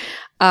heartbeat.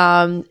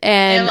 Thank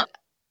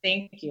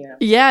you.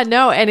 Yeah,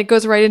 no, and it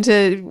goes right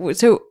into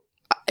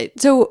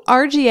so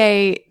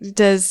RGA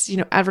does,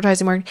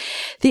 advertising marketing.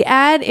 The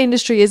ad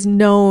industry is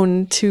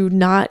known to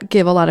not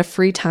give a lot of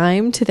free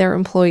time to their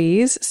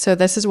employees. So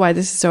this is why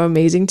this is so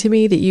amazing to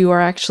me that you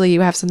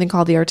have something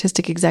called the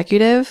Artistic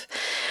Executive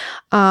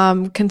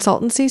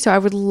consultancy. So I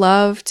would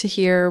love to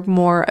hear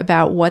more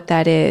about what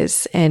that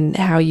is and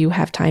how you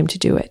have time to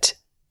do it.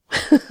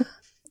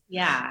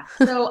 Yeah.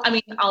 So, I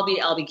mean, I'll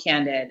be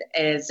candid.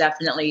 It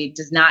definitely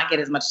does not get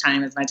as much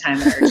time as my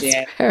time at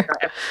RGA.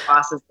 If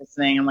boss is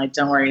listening, I'm like,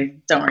 don't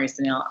worry,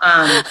 Sunil.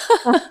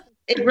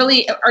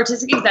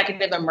 Artistic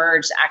Executive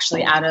emerged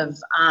actually out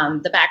of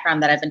the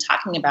background that I've been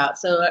talking about.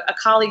 So a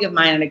colleague of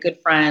mine and a good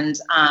friend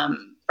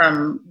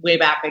from way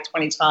back, like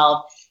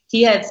 2012,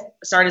 he had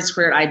started his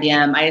career at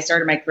IBM. I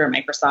started my career at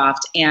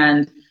Microsoft,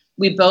 and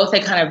we both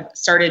kind of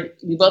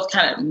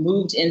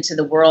moved into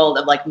the world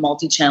of like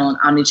multi-channel and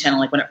omni-channel,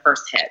 like when it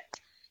first hit.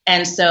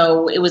 And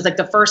so it was like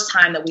the first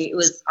time that it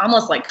was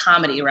almost like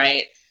comedy,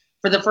 right?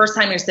 For the first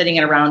time, you're sitting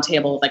at a round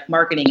table with like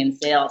marketing and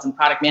sales and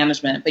product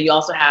management, but you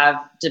also have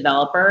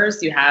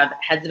developers, you have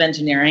heads of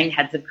engineering,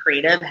 heads of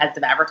creative, heads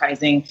of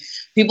advertising,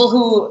 people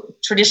who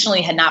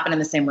traditionally had not been in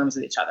the same rooms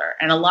with each other.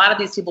 And a lot of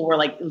these people were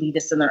like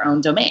elitists in their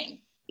own domain.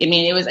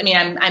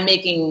 I'm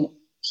making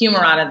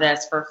humor out of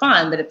this for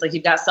fun, but it's like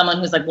you've got someone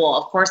who's like, well,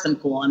 of course I'm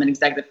cool. I'm an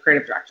executive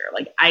creative director.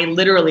 Like I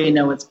literally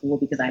know it's cool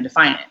because I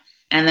define it.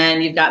 And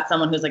then you've got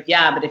someone who's like,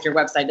 yeah, but if your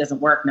website doesn't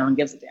work, no one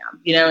gives a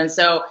damn, And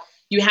so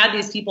you had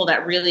these people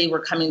that really were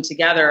coming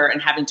together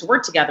and having to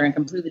work together in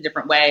completely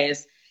different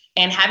ways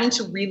and having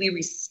to really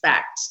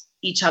respect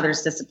each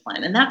other's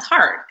discipline. And that's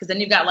hard because then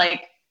you've got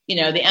like, the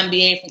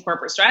MBA from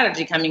corporate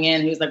strategy coming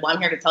in who's like, well,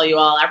 I'm here to tell you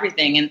all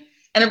everything.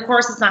 And of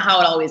course, it's not how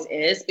it always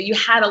is, but you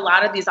had a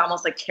lot of these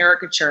almost like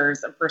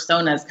caricatures of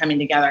personas coming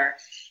together.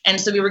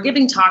 And so we were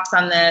giving talks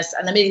on this,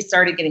 and then we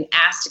started getting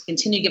asked to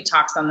continue to give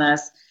talks on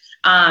this.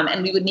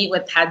 And we would meet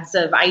with heads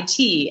of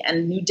IT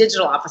and new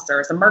digital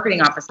officers and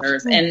marketing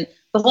officers. And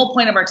the whole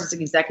point of Artistic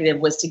Executive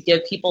was to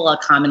give people a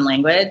common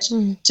language,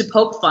 to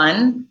poke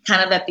fun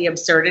kind of at the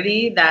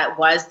absurdity that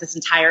was this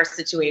entire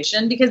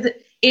situation, because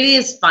it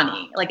is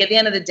funny. Like at the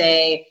end of the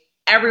day,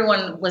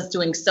 everyone was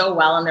doing so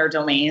well in their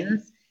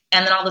domains.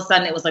 And then all of a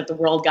sudden it was like the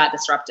world got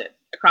disrupted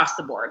across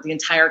the board. The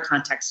entire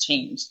context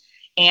changed.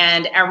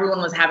 And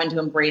everyone was having to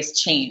embrace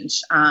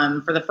change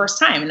for the first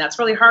time. And that's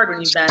really hard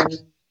when you've been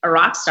a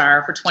rock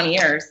star for 20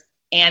 years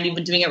and you've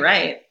been doing it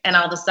right. And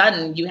all of a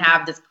sudden you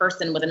have this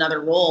person with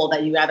another role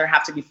that you either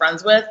have to be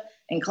friends with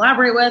and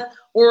collaborate with,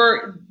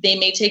 or they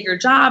may take your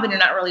job and you're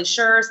not really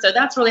sure. So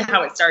that's really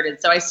how it started.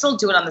 So I still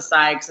do it on the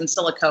side because I'm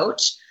still a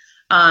coach.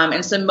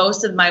 And so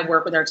most of my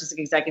work with Artistic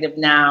Executive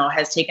now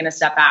has taken a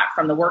step back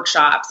from the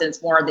workshops, and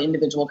it's more of the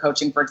individual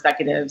coaching for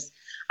executives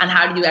on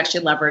how do you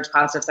actually leverage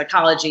positive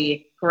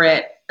psychology,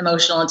 grit,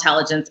 emotional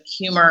intelligence,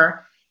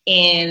 humor,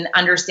 in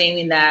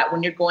understanding that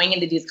when you're going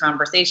into these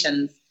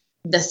conversations,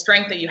 the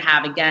strength that you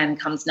have, again,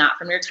 comes not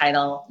from your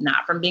title,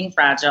 not from being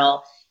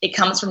fragile. It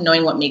comes from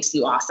knowing what makes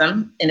you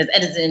awesome. And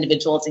as an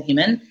individual, as a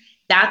human,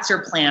 that's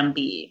your plan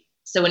B.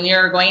 So when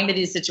you're going into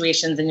these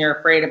situations and you're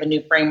afraid of a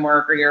new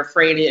framework, or you're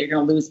afraid that you're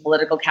going to lose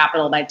political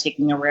capital by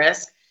taking a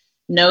risk,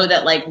 know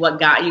that like what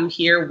got you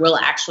here will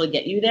actually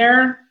get you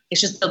there.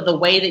 It's just the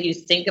way that you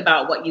think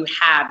about what you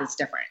have is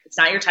different. It's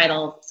not your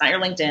title. It's not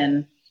your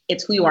LinkedIn.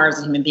 It's who you are as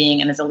a human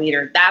being and as a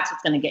leader. That's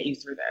what's going to get you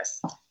through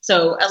this.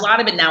 So a lot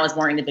of it now is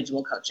more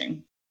individual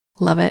coaching.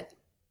 Love it.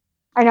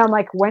 I know. I'm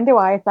like, when do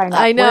I sign up?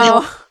 I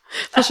know.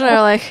 Trish and I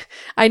are like,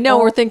 I know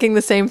we're thinking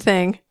the same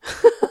thing.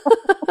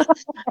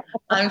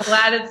 I'm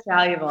glad it's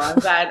valuable. I'm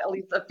glad at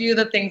least a few of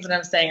the things that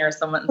I'm saying are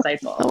somewhat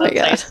insightful. Oh my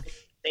God. Nice.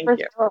 Thank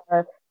you.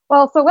 Sure.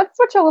 Well, so let's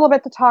switch a little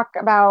bit to talk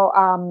about,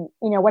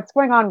 what's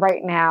going on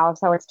right now.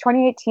 So it's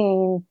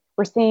 2018.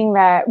 We're seeing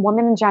that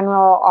women in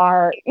general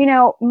are,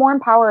 more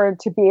empowered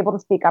to be able to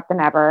speak up than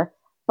ever.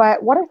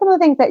 But what are some of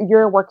the things that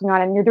you're working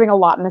on? And you're doing a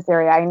lot in this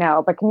area, I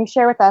know. But can you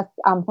share with us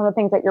some of the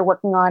things that you're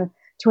working on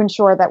to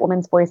ensure that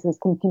women's voices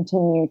can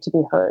continue to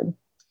be heard?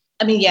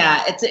 I mean,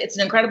 yeah, it's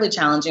an incredibly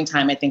challenging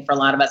time, I think, for a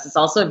lot of us. It's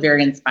also a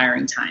very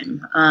inspiring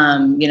time.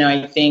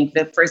 I think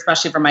that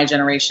especially for my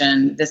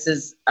generation, this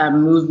is a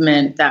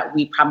movement that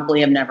we probably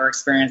have never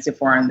experienced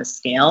before on this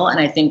scale. And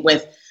I think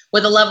with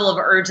a level of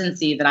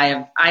urgency that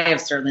I have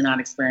certainly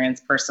not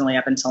experienced personally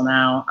up until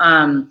now.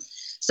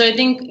 So I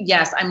think,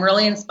 yes, I'm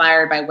really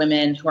inspired by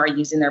women who are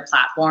using their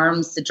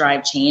platforms to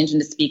drive change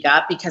and to speak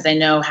up, because I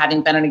know,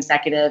 having been an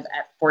executive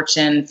at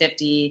Fortune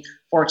 50,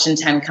 Fortune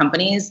 10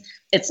 companies,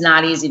 it's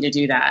not easy to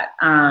do that.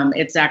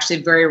 It's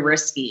actually very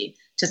risky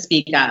to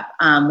speak up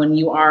when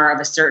you are of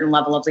a certain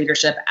level of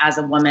leadership as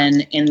a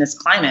woman in this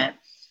climate.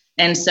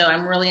 And so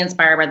I'm really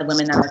inspired by the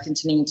women that are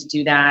continuing to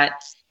do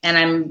that. And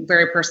I'm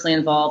very personally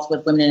involved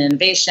with Women in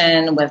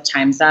Innovation, with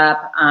Time's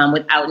Up,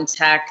 with Out in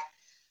Tech.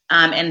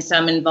 And so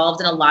I'm involved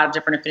in a lot of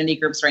different affinity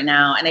groups right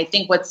now. And I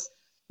think what's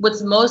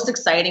most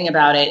exciting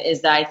about it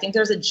is that I think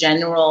there's a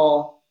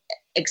general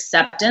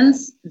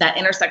acceptance that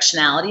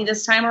intersectionality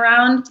this time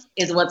around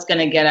is what's going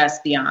to get us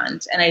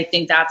beyond. And I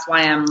think that's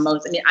why I'm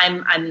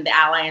the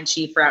ally in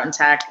chief for Out in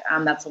Tech.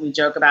 That's what we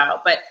joke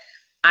about. But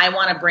I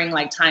want to bring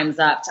like Time's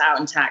Up to Out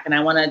in Tech. And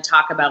I want to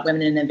talk about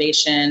women in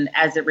innovation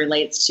as it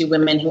relates to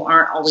women who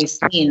aren't always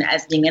seen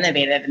as being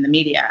innovative in the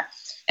media.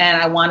 And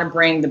I want to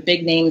bring the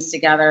big names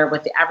together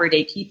with the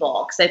everyday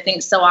people. Because I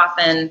think so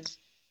often,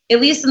 at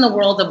least in the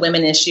world of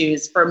women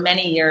issues, for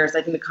many years,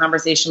 I think the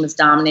conversation was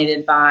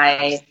dominated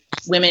by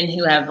women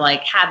who have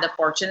like had the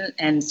fortune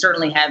and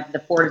certainly have the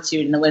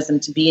fortitude and the wisdom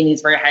to be in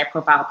these very high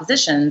profile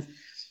positions.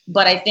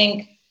 But I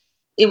think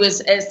it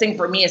was a thing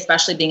for me,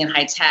 especially being in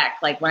high tech.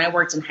 Like when I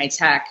worked in high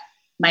tech,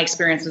 my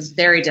experience was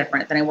very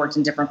different than I worked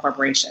in different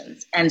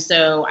corporations. And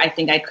so I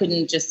think I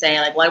couldn't just say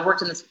like, well, I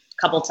worked in this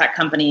couple tech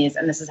companies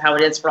and this is how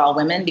it is for all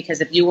women.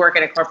 Because if you work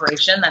at a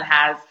corporation that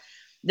has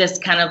this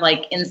kind of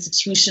like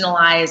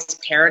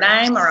institutionalized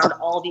paradigm around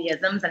all the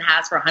isms and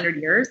has for 100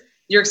 years,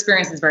 your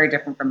experience is very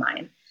different from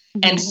mine.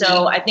 Mm-hmm. And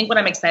so I think what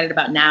I'm excited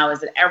about now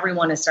is that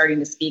everyone is starting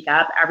to speak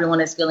up.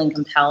 Everyone is feeling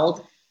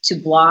compelled to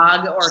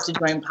blog or to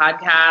join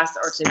podcasts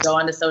or to go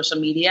onto social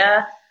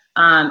media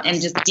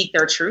and just speak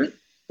their truth.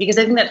 Because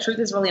I think that truth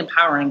is really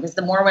empowering, because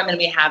the more women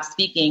we have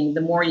speaking,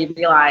 the more you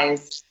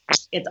realize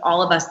it's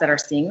all of us that are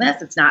seeing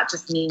this. It's not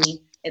just me.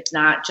 It's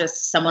not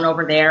just someone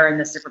over there in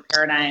this different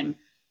paradigm.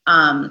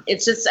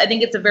 It's just, I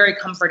think it's a very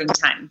comforting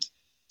time.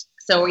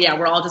 So yeah,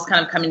 we're all just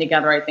kind of coming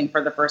together, I think,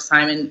 for the first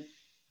time. And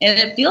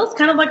it feels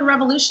kind of like a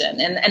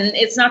revolution. And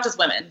it's not just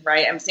women,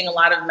 right? I'm seeing a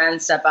lot of men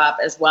step up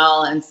as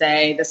well and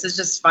say, this is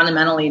just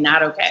fundamentally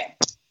not okay.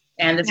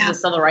 And this is a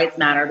civil rights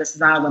matter. This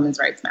is not a women's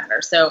rights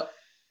matter. So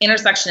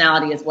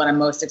intersectionality is what I'm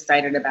most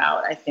excited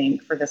about, I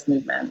think, for this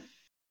movement.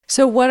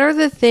 So what are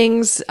the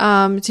things,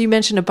 so you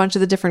mentioned a bunch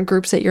of the different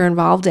groups that you're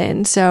involved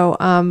in. So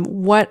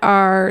what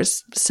are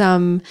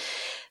some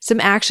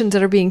actions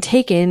that are being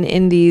taken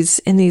in these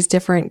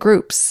different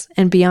groups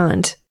and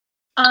beyond?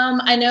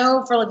 I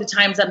know for like the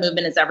Time's Up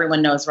movement, as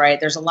everyone knows, right?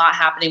 There's a lot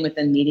happening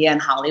within media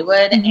and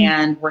Hollywood,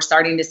 and we're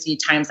starting to see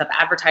Time's Up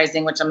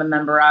advertising, which I'm a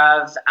member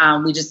of.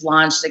 We just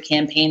launched a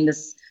campaign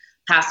this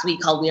past week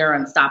called We Are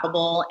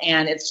Unstoppable.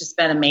 And it's just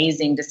been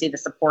amazing to see the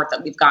support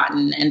that we've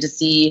gotten and to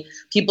see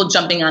people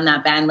jumping on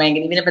that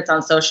bandwagon, even if it's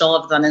on social,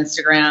 if it's on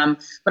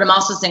Instagram. But I'm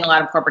also seeing a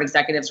lot of corporate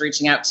executives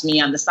reaching out to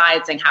me on the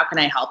side saying, how can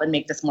I help and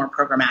make this more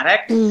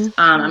programmatic?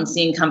 I'm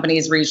seeing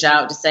companies reach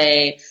out to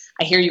say,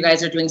 I hear you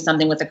guys are doing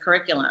something with a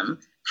curriculum.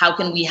 How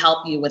can we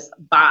help you with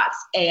bots,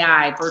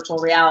 AI, virtual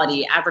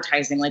reality,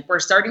 advertising? Like, we're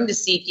starting to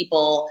see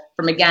people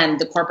from, again,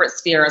 the corporate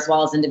sphere as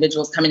well as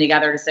individuals coming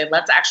together to say,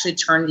 let's actually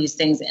turn these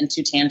things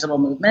into tangible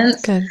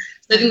movements. Good.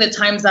 So I think that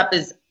Time's Up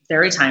is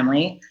very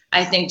timely.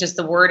 I think just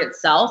the word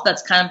itself,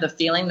 that's kind of the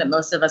feeling that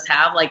most of us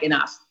have, like,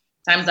 enough.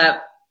 Time's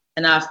up,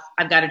 enough.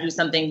 I've got to do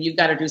something. You've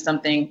got to do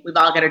something. We've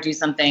all got to do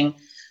something.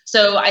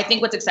 So I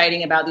think what's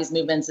exciting about these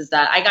movements is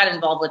that I got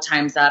involved with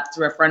Time's Up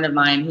through a friend of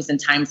mine who's in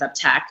Time's Up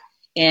Tech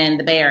in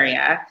the Bay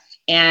Area.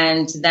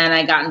 And then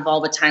I got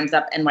involved with Time's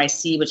Up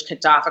NYC, which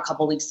kicked off a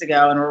couple weeks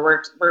ago, and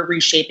we're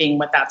reshaping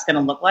what that's going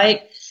to look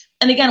like.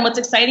 And again, what's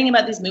exciting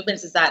about these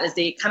movements is that as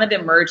they kind of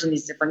emerge in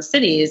these different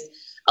cities,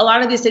 a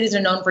lot of these cities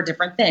are known for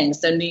different things.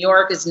 So New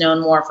York is known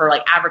more for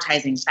like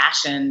advertising,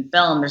 fashion,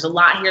 film. There's a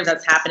lot here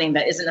that's happening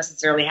that isn't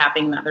necessarily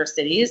happening in other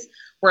cities.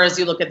 Whereas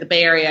you look at the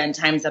Bay Area and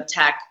Time's Up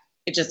Tech,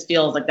 it just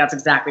feels like that's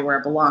exactly where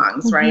it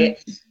belongs,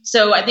 right?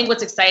 So I think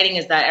what's exciting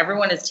is that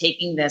everyone is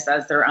taking this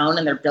as their own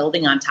and they're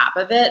building on top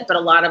of it, but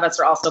a lot of us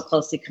are also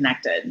closely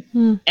connected.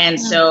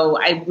 And so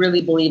I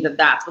really believe that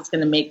that's what's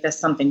going to make this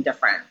something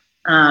different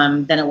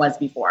than it was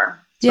before.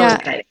 It's really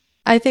exciting.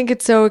 I think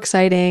it's so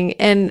exciting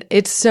and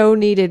it's so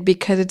needed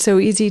because it's so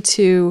easy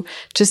to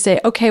just say,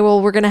 okay,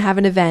 well, we're going to have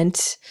an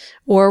event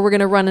or we're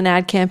going to run an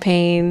ad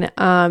campaign.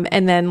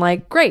 And then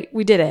like, great,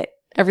 we did it.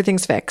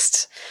 Everything's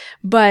fixed.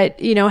 But,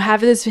 you know,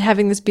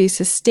 having this be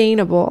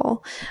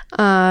sustainable,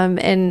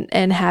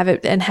 and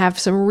have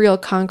some real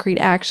concrete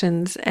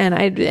actions.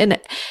 And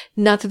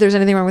not that there's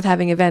anything wrong with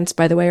having events,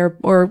 by the way,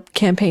 or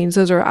campaigns.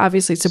 Those are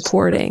obviously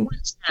supporting.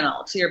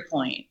 Channel, to your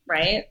point,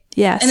 right?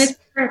 Yes. And it's a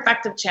very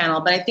effective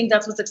channel, but I think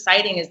that's what's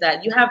exciting is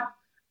that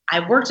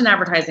I've worked in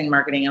advertising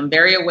marketing. I'm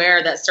very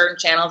aware that certain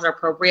channels are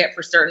appropriate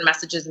for certain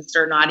messages and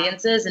certain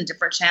audiences, and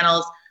different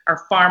channels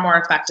are far more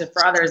effective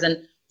for others.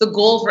 And the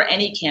goal for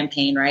any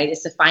campaign, right, is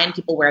to find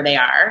people where they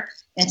are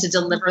and to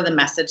deliver the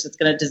message that's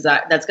going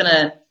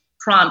to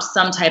prompt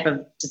some type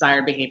of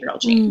desired behavioral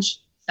change.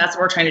 That's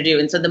what we're trying to do.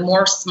 And so the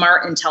more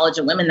smart,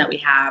 intelligent women that we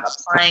have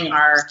applying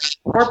our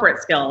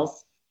corporate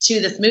skills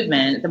to this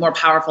movement, the more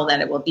powerful that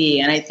it will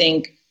be. And I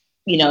think,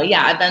 you know,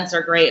 events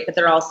are great, but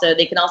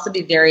they can also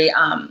be very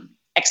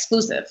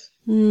exclusive.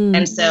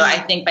 And so I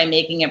think by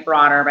making it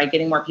broader, by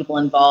getting more people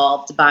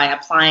involved, by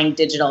applying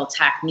digital,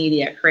 tech,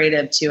 media,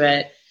 creative to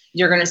it,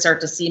 you're going to start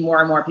to see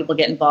more and more people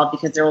get involved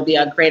because there will be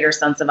a greater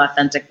sense of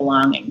authentic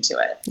belonging to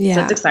it. Yeah.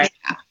 So it's exciting.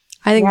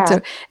 I think so.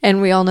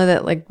 And we all know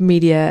that like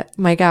media,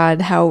 my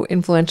God, how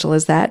influential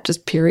is that?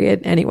 Just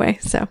period. Anyway.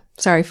 So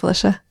sorry,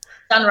 Felicia.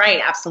 Done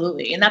right.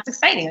 Absolutely. And that's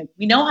exciting. Like,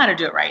 we know how to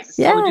do it right. This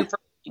is what we do for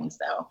things.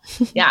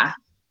 So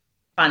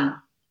fun.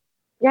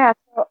 Yeah.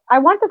 So I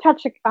want to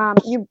touch,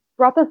 you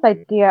brought this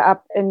idea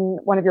up in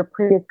one of your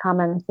previous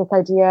comments, this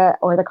idea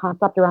or the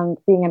concept around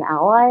being an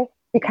ally.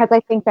 Because I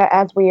think that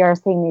as we are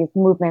seeing these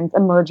movements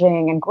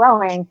emerging and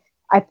growing,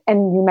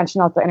 and you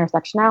mentioned also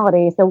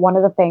intersectionality. So one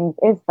of the things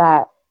is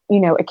that,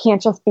 you know, it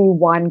can't just be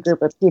one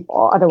group of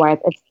people. Otherwise,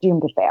 it's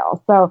doomed to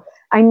fail. So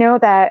I know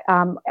that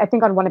I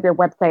think on one of your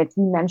websites,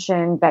 you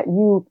mentioned that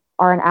you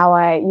are an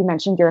ally. You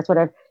mentioned your sort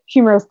of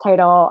humorous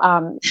title,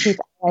 chief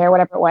ally or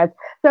whatever it was.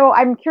 So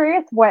I'm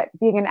curious what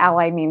being an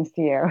ally means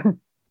to you.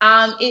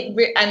 I'm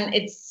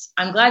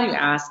glad you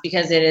asked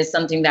because it is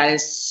something that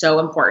is so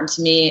important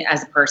to me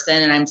as a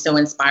person. And I'm so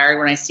inspired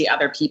when I see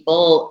other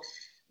people.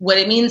 What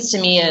it means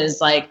to me is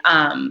like,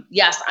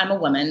 yes, I'm a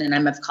woman and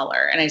I'm of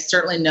color. And I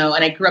certainly know,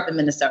 and I grew up in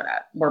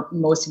Minnesota where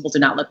most people do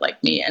not look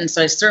like me. And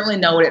so I certainly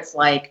know what it's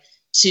like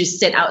to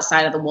sit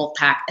outside of the wolf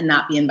pack and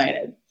not be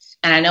invited.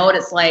 And I know what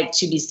it's like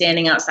to be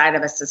standing outside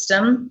of a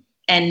system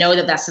and know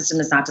that that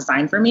system is not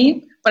designed for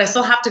me, but I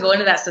still have to go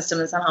into that system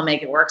and somehow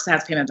make it work. So I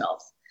have to pay my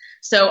bills.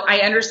 So I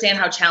understand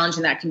how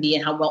challenging that can be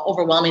and how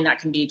overwhelming that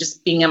can be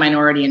just being a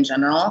minority in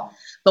general.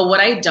 But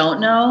what I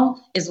don't know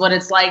is what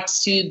it's like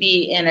to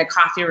be in a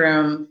coffee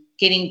room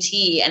getting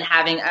tea and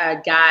having a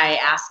guy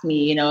ask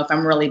me, you know, if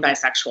I'm really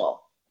bisexual.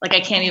 Like I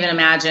can't even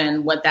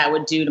imagine what that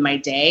would do to my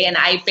day. And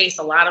I face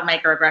a lot of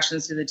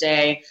microaggressions through the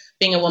day,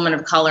 being a woman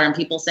of color and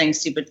people saying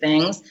stupid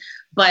things.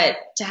 But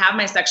to have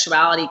my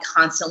sexuality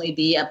constantly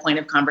be a point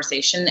of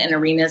conversation in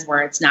arenas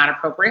where it's not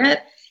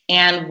appropriate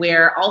and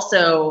where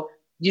also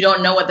you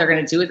don't know what they're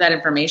going to do with that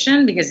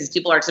information because these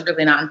people are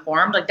typically not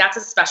informed. Like that's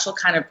a special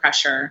kind of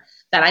pressure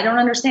that I don't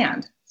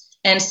understand.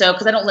 And so,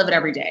 because I don't live it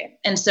every day.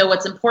 And so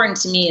what's important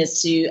to me is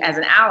to, as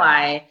an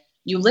ally,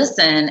 you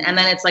listen. And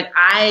then it's like,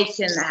 I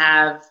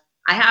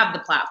have the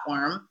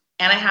platform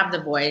and I have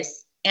the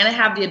voice and I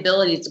have the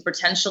ability to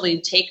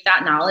potentially take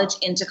that knowledge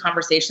into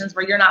conversations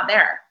where you're not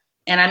there.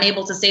 And I'm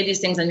able to say these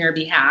things on your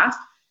behalf.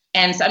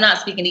 And so I'm not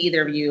speaking to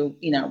either of you,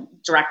 you know,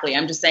 directly.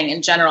 I'm just saying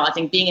in general, I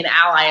think being an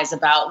ally is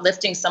about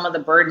lifting some of the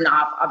burden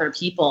off other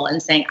people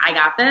and saying, I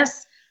got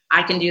this.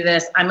 I can do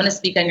this. I'm going to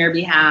speak on your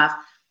behalf.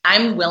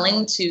 I'm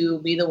willing to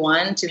be the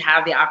one to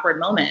have the awkward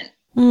moment.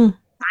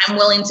 I'm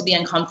willing to be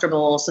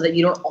uncomfortable so that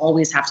you don't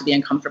always have to be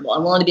uncomfortable.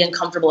 I'm willing to be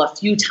uncomfortable a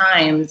few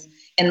times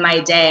in my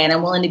day, and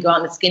I'm willing to go out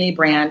on the skinny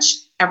branch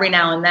every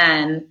now and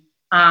then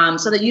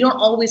so that you don't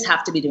always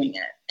have to be doing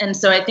it. And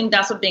so I think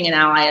that's what being an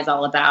ally is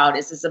all about.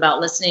 It's about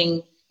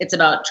listening. It's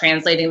about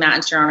translating that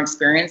into your own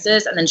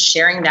experiences and then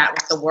sharing that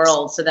with the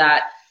world so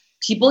that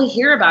people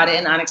hear about it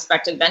in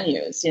unexpected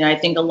venues. I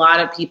think a lot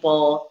of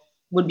people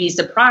would be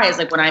surprised,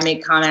 like when I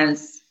make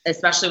comments,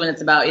 especially when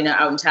it's about,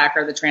 out in tech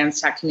or the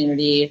trans tech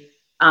community,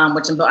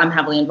 which I'm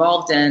heavily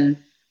involved in.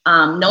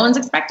 No one's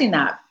expecting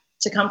that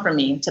to come from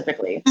me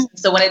typically.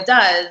 So when it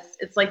does,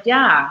 it's like,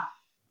 yeah,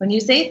 when you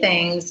say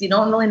things, you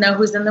don't really know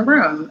who's in the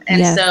room.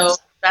 And so the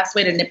best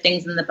way to nip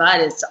things in the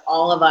bud is to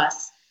all of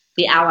us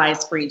be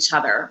allies for each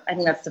other. I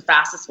think that's the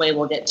fastest way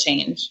we'll get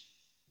change.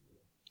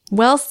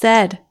 Well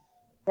said.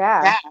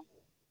 Yeah.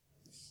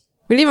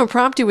 We didn't even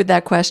prompt you with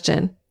that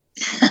question.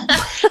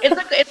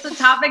 It's a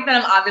topic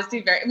that I'm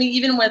obviously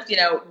even with,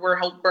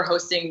 we're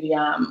hosting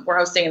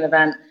an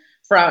event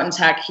for Out in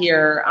Tech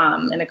here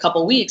in a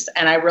couple weeks.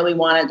 And I really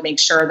wanted to make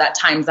sure that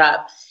Time's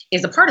Up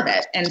is a part of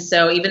it. And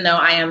so even though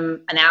I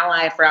am an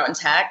ally for Out in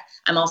Tech,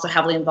 I'm also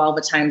heavily involved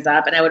with Time's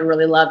Up. And I would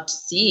really love to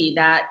see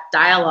that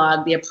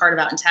dialogue be a part of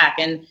Out in Tech.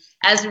 And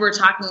as we were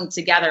talking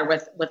together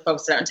with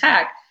folks at Out in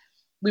Tech,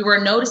 we were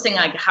noticing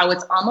like how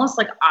it's almost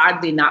like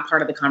oddly not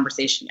part of the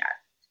conversation yet.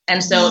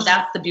 And so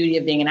that's the beauty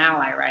of being an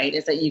ally, right?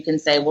 Is that you can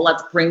say, well,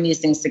 let's bring these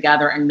things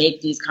together and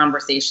make these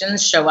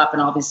conversations show up in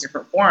all these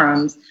different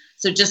forums.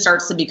 So it just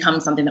starts to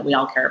become something that we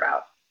all care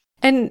about.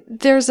 And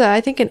there's, I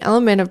think, an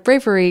element of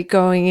bravery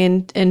going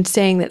in and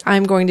saying that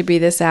I'm going to be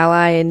this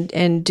ally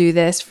and do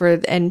this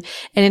and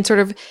sort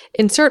of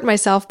insert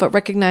myself, but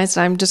recognize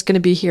that I'm just going to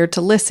be here to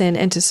listen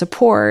and to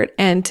support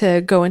and to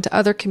go into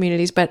other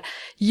communities. But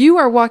you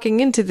are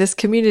walking into this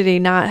community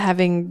not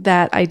having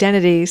that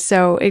identity.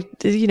 So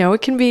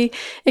it can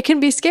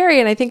be scary.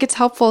 And I think it's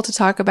helpful to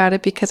talk about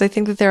it because I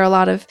think that there are a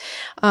lot of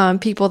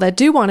people that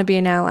do want to be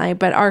an ally,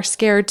 but are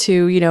scared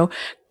to,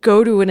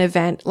 go to an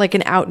event like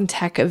an Out in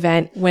Tech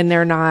event when they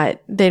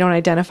don't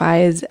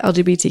identify as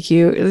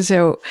LGBTQ.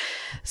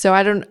 So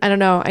I don't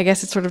know. I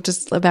guess it's sort of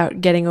just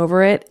about getting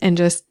over it and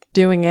just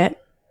doing it.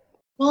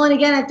 Well, and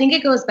again, I think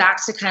it goes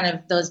back to kind of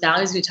those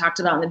values we talked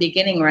about in the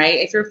beginning, right?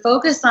 If you're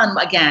focused on,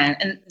 again,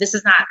 and this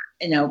is not,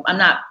 I'm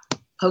not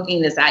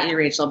poking this at you,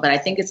 Rachel, but I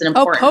think it's an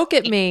important. Oh, poke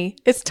at me.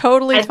 It's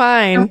totally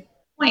fine.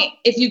 Point.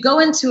 If you go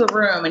into a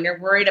room and you're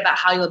worried about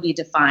how you'll be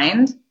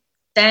defined,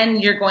 then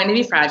you're going to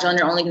be fragile and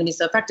you're only going to be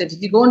so effective.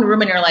 If you go into a room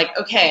and you're like,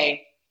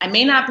 okay, I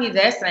may not be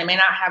this and I may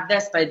not have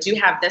this, but I do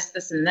have this,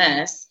 this, and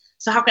this.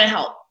 So how can I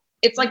help?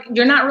 It's like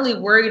you're not really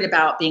worried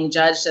about being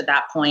judged at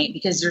that point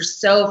because you're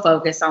so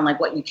focused on like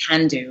what you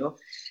can do.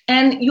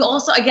 And you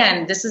also,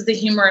 again, this is the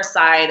humorous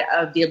side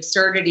of the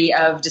absurdity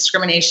of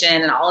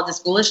discrimination and all of this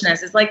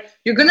foolishness is like,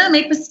 you're going to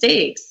make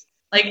mistakes.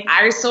 Like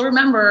I still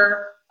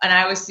remember, and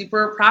I was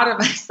super proud of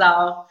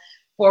myself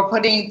for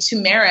putting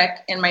turmeric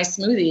in my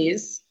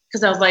smoothies.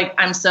 Because I was like,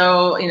 I'm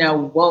so,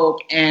 woke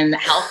and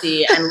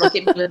healthy and look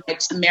at me with like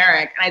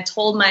turmeric. And I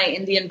told my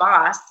Indian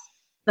boss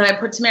that I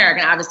put turmeric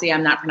and obviously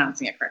I'm not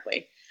pronouncing it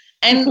correctly.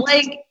 And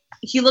like,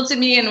 he looked at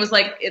me and was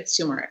like, it's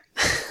turmeric.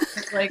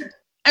 It's like,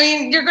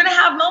 you're going to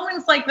have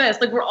moments like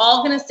this. Like we're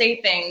all going to say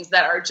things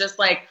that are just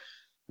like,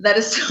 that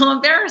is so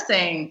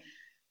embarrassing.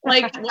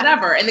 Like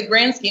whatever. In the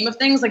grand scheme of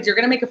things, like you're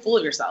going to make a fool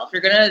of yourself.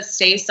 You're going to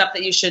say stuff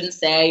that you shouldn't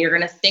say. You're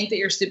going to think that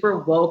you're super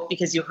woke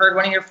because you heard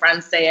one of your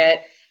friends say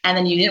it. And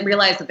then you didn't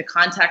realize that the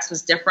context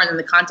was different than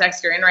the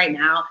context you're in right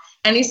now.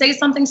 And you say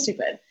something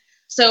stupid.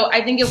 So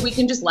I think if we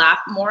can just laugh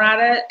more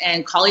at it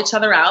and call each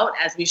other out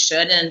as we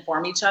should and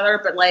inform each other,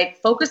 but like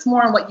focus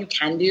more on what you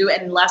can do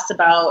and less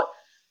about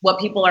what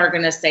people are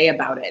going to say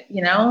about it,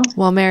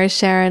 Well, Mary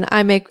Sharon,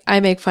 I make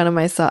fun of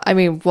myself.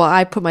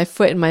 I put my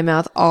foot in my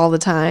mouth all the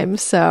time.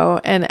 So,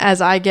 and as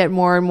I get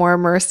more and more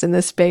immersed in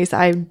this space,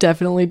 I'm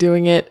definitely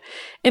doing it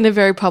in a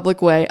very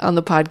public way on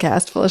the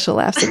podcast. Felicia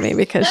laughs at me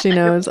because she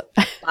knows.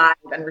 Live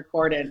and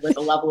recorded with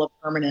a level of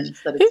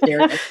permanence that it's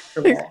very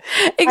uncomfortable.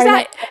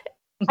 Exactly.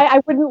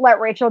 I wouldn't let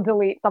Rachel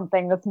delete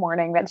something this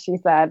morning that she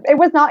said. It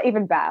was not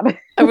even bad.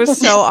 It was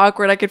so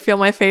awkward. I could feel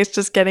my face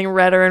just getting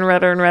redder and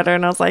redder and redder.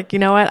 And I was like, you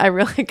know what? I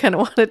really kind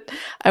of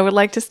I would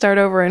like to start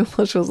over. And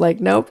Felicia was like,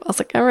 nope. I was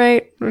like, all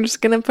right, we're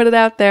just going to put it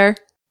out there.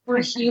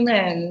 We're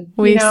human.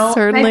 We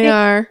certainly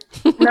are.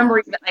 I remember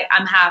even,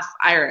 I'm half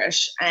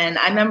Irish. And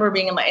I remember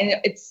being in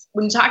it's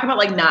when you talk about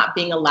like not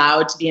being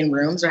allowed to be in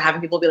rooms or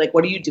having people be like,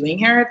 what are you doing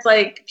here? It's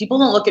like people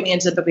don't look at me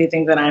and typically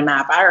think that I'm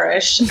half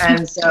Irish.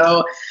 And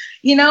so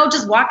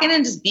just walk in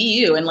and just be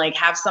you and like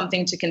have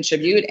something to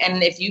contribute.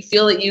 And if you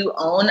feel that you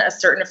own a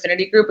certain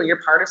affinity group or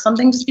you're part of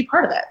something, just be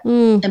part of it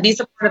and be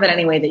supportive of it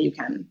any way that you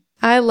can.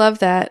 I love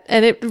that.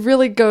 And it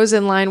really goes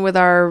in line with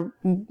our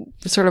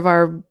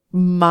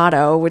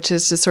motto, which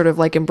is to sort of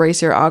like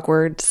embrace your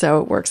awkward.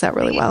 So it works out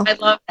really well. I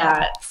love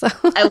that.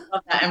 I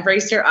love that.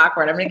 Embrace your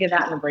awkward. I'm going to get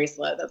that in a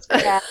bracelet. That's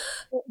great. Yeah,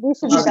 we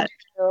should do that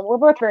We're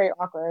both very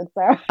awkward.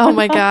 So. Oh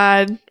my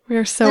God. We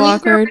are so That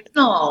means you're awkward.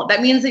 original.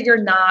 That means that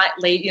you're not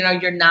late.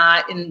 You're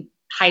not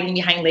hiding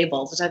behind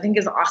labels, which I think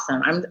is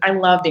awesome. I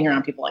love being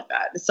around people like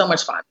that. It's so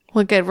much fun.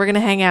 Well, good. We're going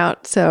to hang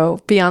out. So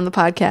be on the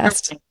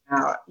podcast.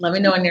 Let me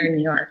know when you're in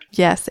New York.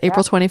 Yes.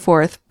 April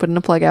 24th. Putting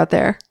a plug out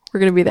there. We're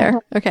going to be there.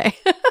 Okay.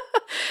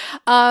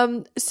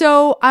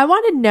 So I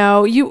want to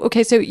know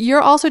so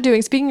you're also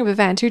doing, speaking of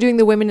events, you're doing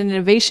the Women in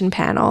Innovation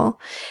panel.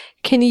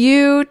 Can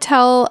you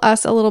tell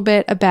us a little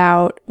bit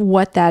about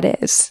what that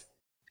is?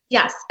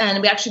 Yes, and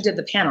we actually did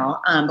the panel,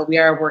 but we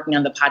are working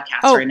on the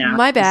podcast right now. Oh,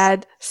 my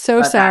bad.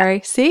 So sorry.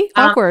 That. See?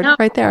 Awkward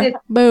right there.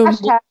 Boom.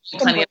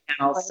 Plenty of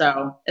panels,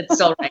 so it's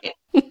still right.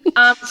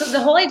 So the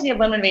whole idea of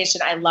Women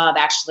Innovation, I love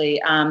actually.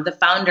 The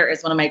founder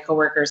is one of my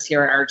coworkers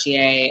here at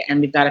RGA,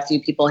 and we've got a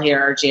few people here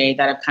at RGA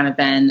that have kind of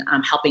been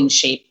helping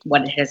shape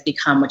what it has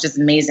become, which is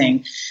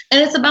amazing.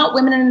 And it's about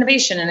women in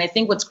innovation, and I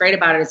think what's great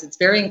about it is it's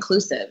very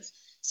inclusive.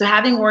 So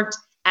having worked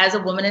as a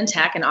woman in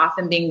tech and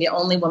often being the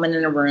only woman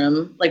in a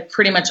room, like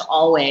pretty much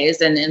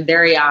always, and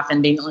very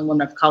often being the only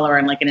woman of color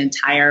in like an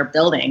entire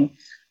building.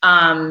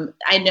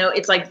 I know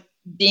it's like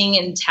being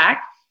in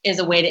tech is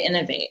a way to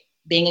innovate.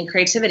 Being in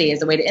creativity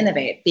is a way to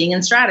innovate. Being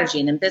in strategy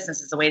and in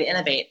business is a way to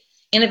innovate.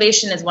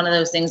 Innovation is one of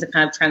those things that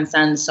kind of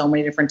transcends so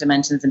many different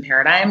dimensions and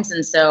paradigms.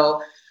 And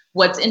so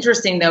what's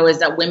interesting though is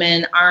that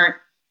women aren't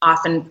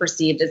often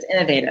perceived as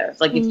innovative.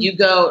 Like if you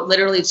go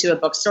literally to a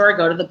bookstore,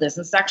 go to the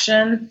business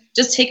section,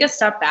 just take a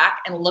step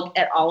back and look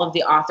at all of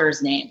the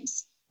authors'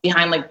 names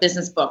behind like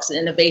business books and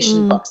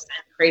innovation books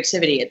and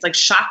creativity. It's like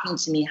shocking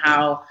to me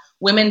how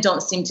women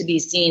don't seem to be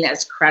seen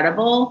as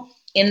credible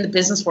in the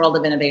business world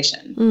of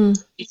innovation.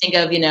 You think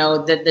of,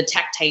 the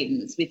tech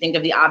titans, we think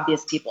of the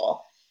obvious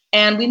people.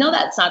 And we know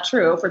that's not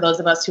true for those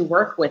of us who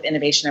work with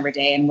innovation every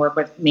day and work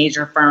with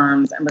major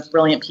firms and with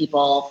brilliant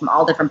people from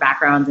all different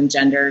backgrounds and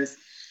genders.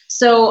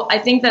 So I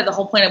think that the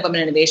whole point of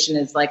Women in Innovation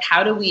is like,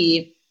 how do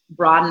we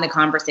broaden the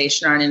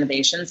conversation around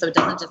innovation so it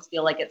doesn't just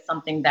feel like it's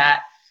something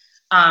that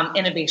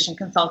innovation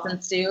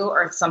consultants do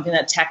or it's something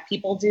that tech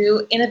people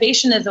do.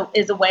 Innovation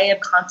is a way of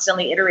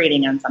constantly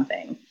iterating on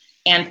something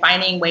and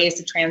finding ways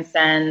to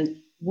transcend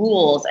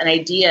rules and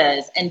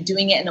ideas and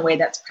doing it in a way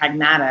that's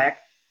pragmatic,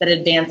 that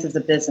advances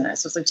a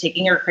business. So it's like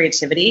taking your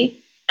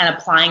creativity and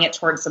applying it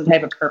towards some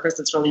type of purpose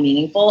that's really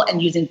meaningful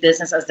and using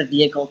business as the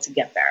vehicle to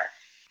get there.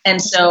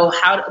 And so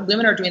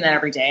women are doing that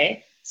every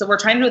day. So what we're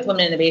trying to do with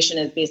Women in Innovation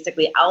is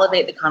basically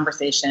elevate the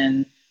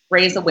conversation,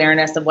 raise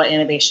awareness of what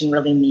innovation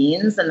really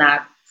means, and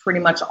that pretty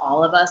much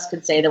all of us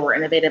could say that we're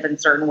innovative in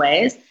certain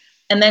ways,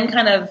 and then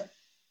kind of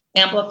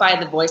amplify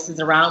the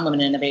voices around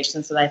women in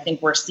innovation so that I think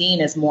we're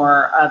seen as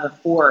more of a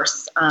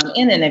force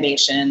in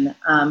innovation.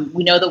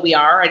 We know that we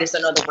are. I just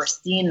don't know that we're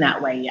seen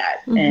that way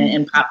yet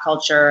in pop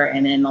culture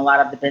and in a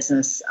lot of the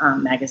business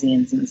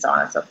magazines and so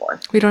on and so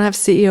forth. We don't have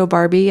CEO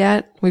Barbie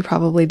yet. We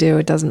probably do.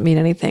 It doesn't mean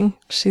anything.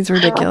 She's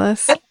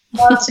ridiculous. I'd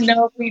love to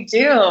know if we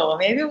do.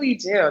 Maybe we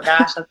do.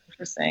 Gosh, that's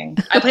interesting.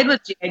 I played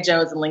with G.I.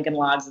 Joes and Lincoln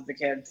Logs as a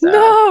kid. So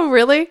No,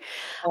 really?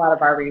 A lot of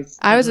Barbies.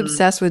 I was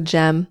obsessed with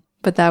Jem,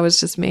 but that was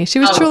just me. She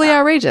was truly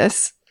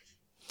outrageous.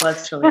 Well,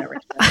 that's truly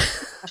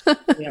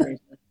outrageous.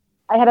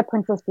 I had a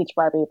Princess Peach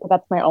Barbie, but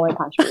that's my only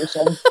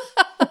contribution.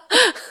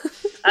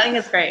 I think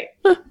it's great.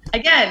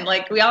 Again,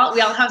 like we all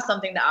have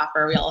something to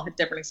offer. We all have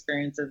different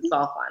experiences. It's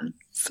all fun.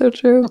 So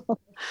true.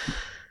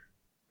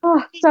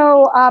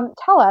 So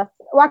tell us,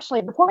 well,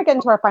 actually, before we get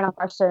into our final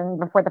question,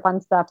 before the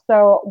fun stuff,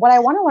 so what I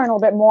want to learn a little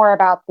bit more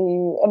about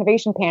the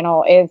innovation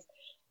panel is,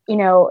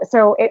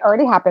 so it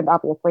already happened,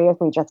 obviously, as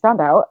we just found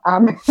out.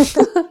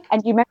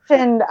 And you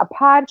mentioned a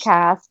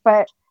podcast,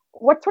 but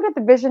what's sort of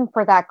the vision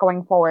for that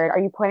going forward? Are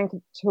you planning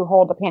to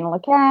hold the panel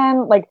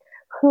again? Like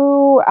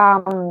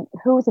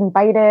who's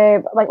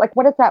invited? Like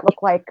what does that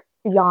look like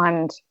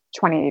beyond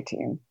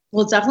 2018?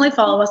 Well, definitely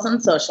follow us on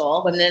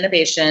social, Women in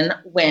Innovation,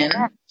 WIN.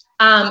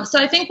 So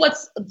I think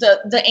what's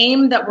the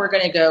aim that we're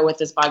going to go with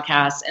this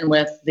podcast and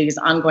with these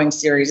ongoing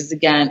series is,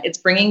 again, it's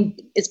bringing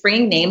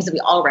names that we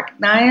all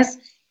recognize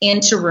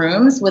into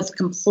rooms with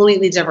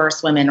completely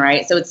diverse women,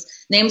 right? So it's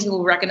names we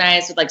will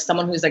recognize with like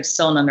someone who's like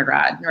still an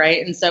undergrad,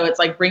 right? And so it's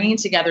like bringing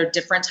together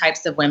different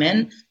types of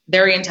women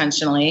very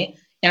intentionally.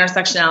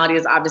 Intersectionality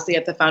is obviously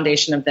at the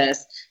foundation of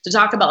this, to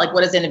talk about like,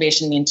 what does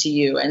innovation mean to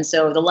you? And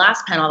so the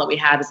last panel that we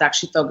had was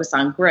actually focused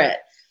on grit.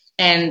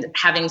 And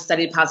having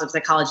studied positive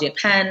psychology at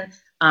Penn,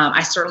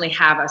 I certainly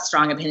have a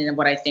strong opinion of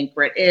what I think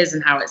grit is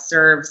and how it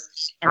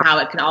serves and how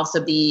it can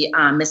also be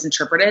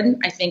misinterpreted,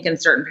 I think, in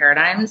certain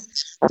paradigms.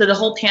 So the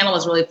whole panel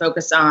was really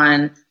focused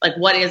on like,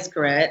 what is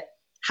grit?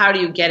 How do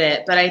you get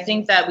it? But I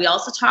think that we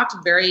also talked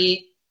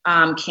very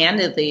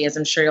candidly, as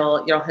I'm sure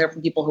you'll hear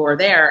from people who are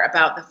there,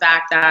 about the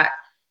fact that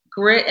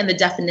grit and the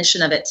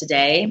definition of it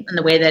today and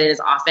the way that it is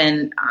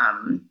often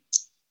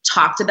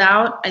talked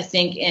about, I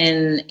think,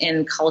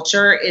 in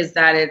culture is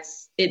that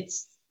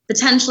it's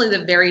potentially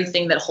the very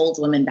thing that holds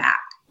women back.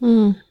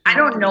 I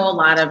don't know a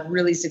lot of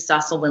really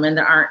successful women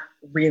that aren't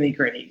really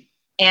gritty.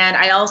 And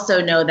I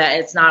also know that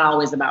it's not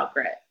always about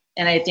grit.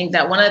 And I think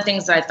that one of the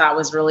things that I thought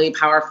was really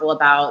powerful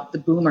about the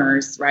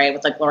boomers, right,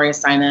 with like Gloria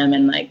Steinem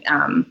and like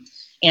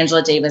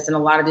Angela Davis and a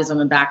lot of these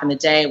women back in the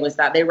day, was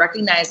that they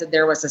recognized that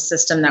there was a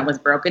system that was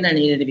broken and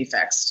needed to be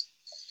fixed.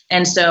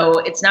 And so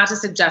it's not to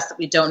suggest that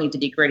we don't need to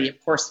be gritty. Of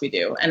course we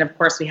do. And of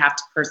course we have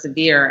to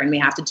persevere, and we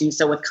have to do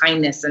so with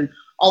kindness and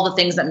all the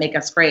things that make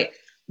us great.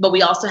 But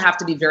we also have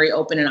to be very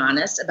open and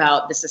honest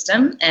about the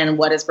system and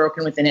what is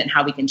broken within it and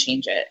how we can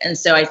change it. And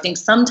so I think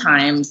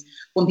sometimes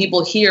when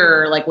people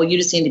hear like, well, you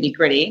just need to be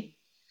gritty,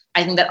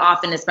 I think that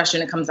often, especially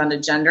when it comes down to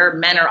gender,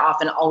 men are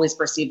often always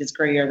perceived as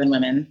grittier than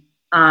women,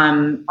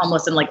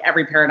 almost in like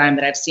every paradigm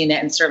that I've seen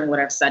it and certainly what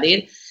I've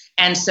studied.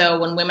 And so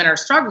when women are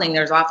struggling,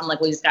 there's often like,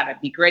 well, you just got to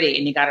be gritty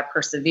and you got to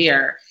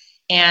persevere.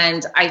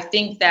 And I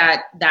think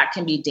that that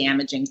can be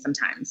damaging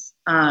sometimes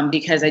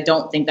because I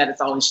don't think that it's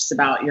always just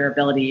about your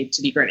ability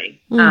to be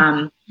gritty.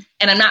 And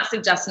I'm not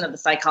suggesting that the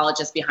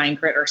psychologists behind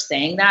grit are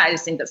saying that. I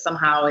just think that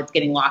somehow it's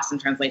getting lost in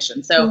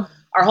translation. So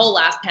our whole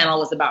last panel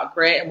was about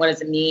grit and what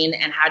does it mean,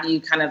 and how do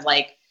you kind of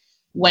like,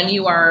 when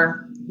you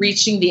are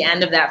reaching the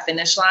end of that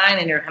finish line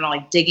and you're kind of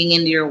like digging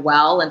into your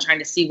well and trying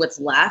to see what's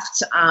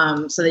left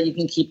so that you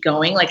can keep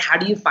going, like how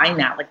do you find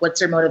that? Like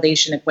what's your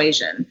motivation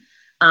equation?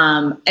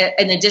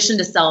 In addition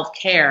to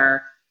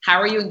self-care, how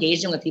are you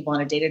engaging with people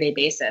on a day-to-day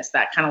basis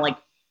that kind of like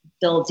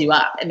builds you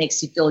up and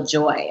makes you feel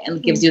joy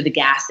and gives you the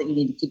gas that you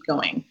need to keep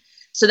going?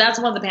 So that's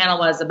what the panel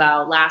was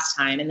about last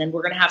time. And then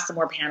we're going to have some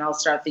more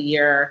panels throughout the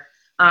year.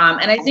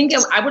 And I think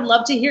I would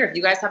love to hear if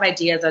you guys have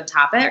ideas on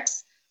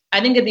topics. I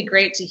think it'd be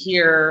great to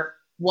hear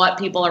what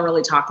people are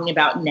really talking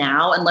about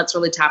now and what's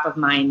really top of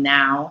mind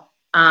now,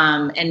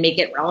 and make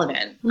it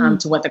relevant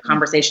to what the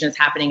conversation is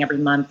happening every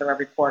month or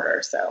every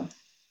quarter. So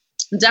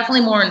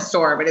definitely more in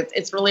store, but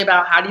it's really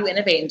about how do you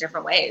innovate in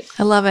different ways.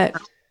 I love it.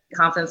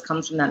 Confidence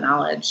comes from that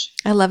knowledge.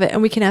 I love it.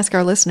 And we can ask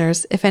our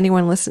listeners, if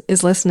anyone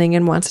is listening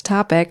and wants a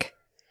topic,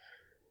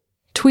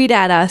 tweet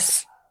at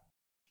us.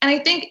 And I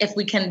think if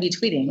we can be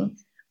tweeting,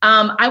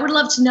 I would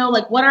love to know,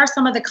 like, what are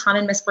some of the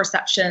common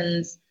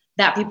misperceptions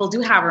that people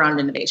do have around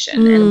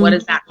innovation, and what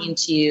does that mean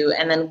to you?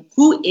 And then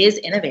who is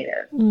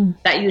innovative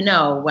that you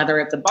know, whether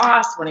it's a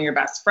boss, one of your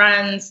best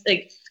friends?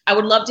 Like, I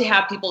would love to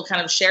have people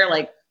kind of share,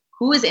 like,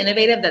 who is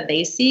innovative that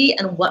they see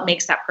and what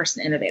makes that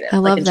person innovative, I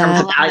love like in terms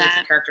that. of values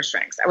and character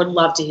strengths. I would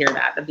love to hear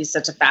that. That'd be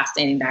such a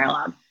fascinating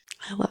dialogue.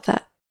 I love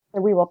that.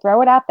 We will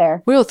throw it out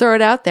there. We will throw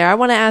it out there. I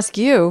want to ask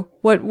you,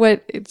 what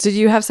did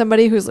you have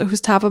somebody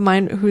who's top of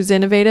mind, who's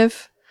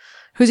innovative?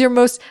 Who's your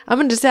most, I'm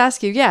going to just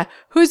ask you,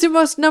 who's your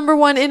most number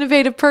one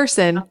innovative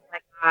person? Oh my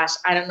gosh,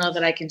 I don't know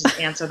that I can just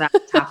answer that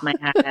off the top of my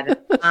head.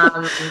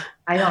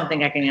 I don't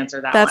think I can answer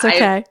that. That's one.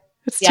 okay.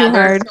 It's too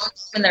hard. There's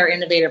so many that are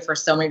innovative for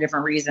so many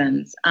different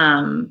reasons.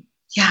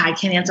 I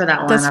can't answer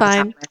that one. That's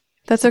fine.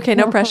 That's okay.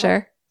 No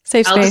pressure.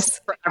 Safe I'll space.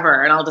 just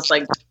forever, and I'll just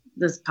like,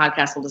 this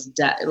podcast will just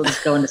it'll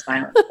just go into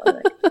silence.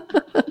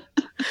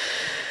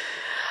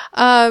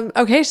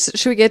 Okay. So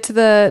should we get to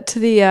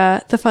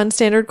the fun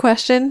standard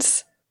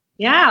questions?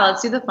 Yeah,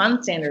 let's do the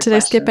fun standard. Did I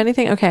skip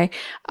anything? Okay.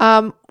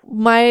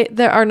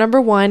 Our number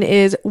one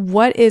is,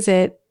 what is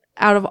it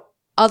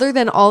other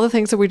than all the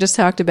things that we just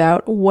talked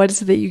about, what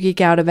is it that you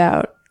geek out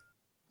about?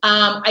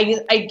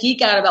 I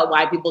geek out about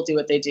why people do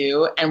what they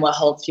do and what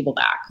holds people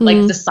back,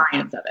 like the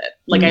science of it.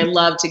 Like I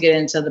love to get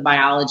into the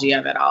biology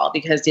of it all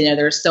because,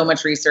 there's so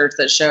much research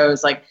that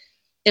shows like,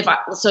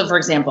 for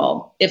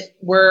example, if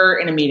we're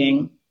in a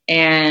meeting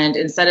and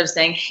instead of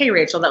saying, "Hey,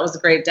 Rachel, that was a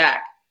great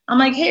deck," I'm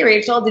like, "Hey,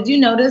 Rachel, did you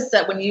notice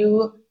that when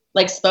you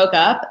like spoke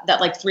up that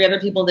like 3 other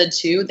people did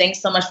too? Thanks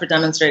so much for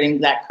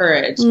demonstrating that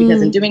courage."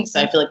 Because in doing so,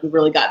 I feel like we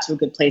really got to a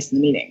good place in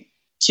the meeting.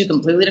 2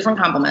 completely different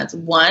compliments.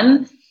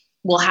 One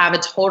will have a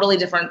totally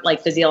different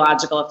like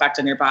physiological effect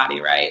on your body,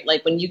 right?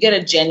 Like when you get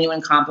a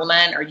genuine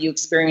compliment or you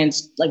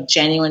experience like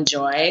genuine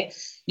joy,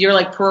 your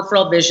like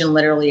peripheral vision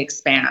literally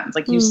expands.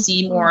 Like you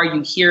see more,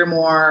 you hear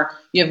more,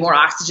 you have more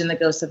oxygen that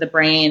goes to the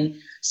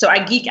brain. So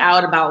I geek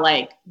out about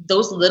like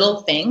those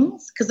little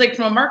things. Cause like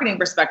from a marketing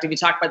perspective, you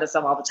talk about this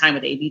stuff all the time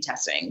with A/B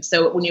testing.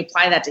 So when you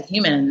apply that to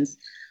humans,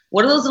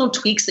 what are those little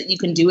tweaks that you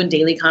can do in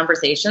daily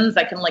conversations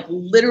that can like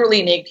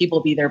literally make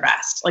people be their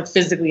best, like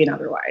physically and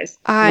otherwise?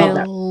 I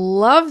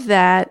love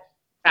that.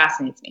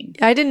 Fascinates me.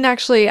 I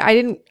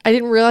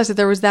didn't realize that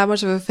there was that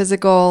much of a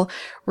physical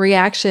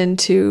reaction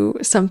to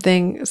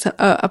something,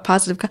 a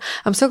positive.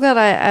 I'm so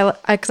glad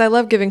cause I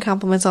love giving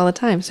compliments all the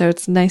time. So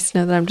it's nice to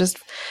know that I'm just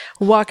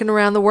walking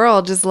around the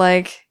world, just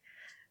like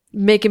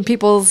making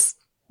people's,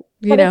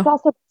 It's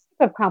also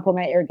a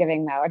compliment you're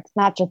giving though. It's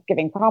not just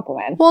giving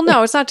compliments. Well,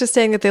 no, it's not just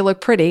saying that they look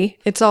pretty.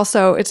 It's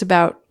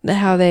about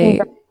how they.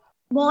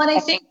 Well, and I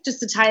think just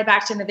to tie it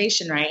back to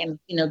innovation, right? And,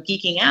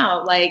 geeking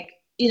out, like,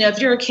 if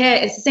you're a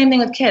kid, it's the same thing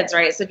with kids,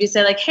 right? So if you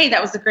say like, "Hey,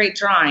 that was a great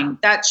drawing,"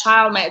 that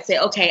child might say,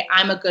 "Okay,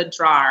 I'm a good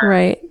drawer."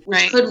 Right.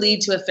 Which could lead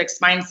to a fixed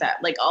mindset.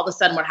 Like all of a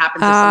sudden what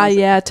happens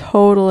yeah,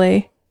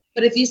 totally.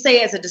 But if you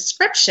say as a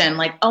description,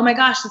 like, "Oh my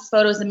gosh, this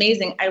photo is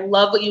amazing. I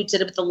love what you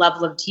did with the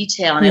level of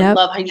detail. And I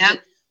love how you did,"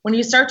 when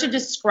you start to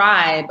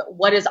describe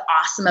what is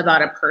awesome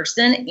about a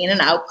person in an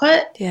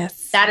output,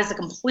 Yes. that is a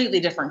completely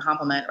different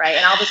compliment, right?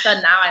 And all of a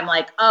sudden now I'm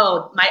like,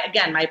 oh,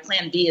 my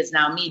plan B is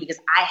now me, because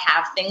I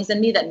have things in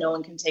me that no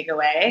one can take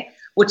away,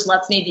 which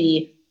lets me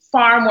be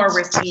far more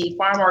risky,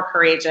 far more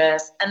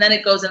courageous. And then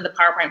it goes into the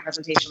PowerPoint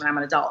presentation when I'm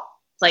an adult.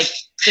 It's like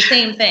the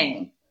same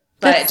thing,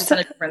 but just on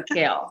a different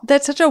scale.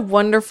 That's such a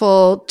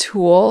wonderful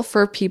tool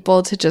for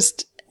people to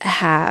just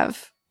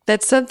have.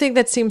 That's something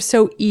that seems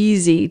so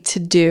easy to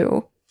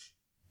do.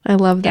 I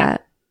love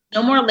that.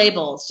 No more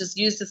labels. Just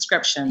use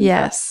descriptions.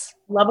 Yes.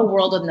 Love a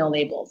world with no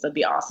labels. That'd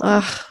be awesome.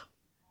 Ugh.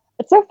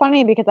 It's so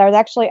funny because I was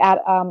actually at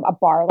a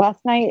bar last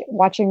night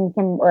watching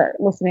and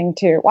listening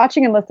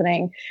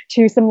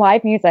to some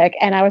live music.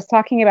 And I was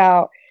talking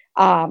about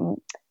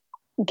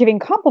giving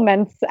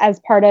compliments as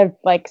part of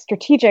like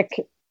strategic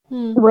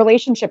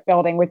relationship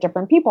building with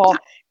different people.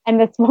 And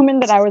this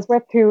woman that I was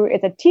with, who is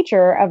a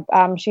teacher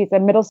she's a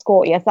middle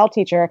school ESL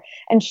teacher.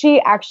 And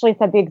she actually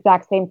said the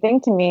exact same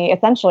thing to me.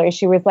 Essentially,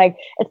 she was like,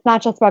 it's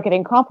not just about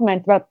getting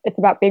compliments, but it's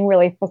about being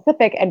really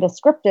specific and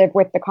descriptive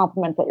with the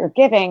compliments that you're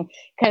giving.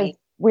 Because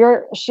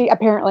she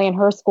apparently in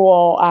her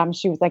school,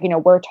 she was like,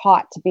 we're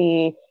taught to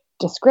be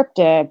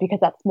descriptive because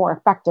that's more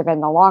effective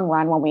in the long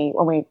run when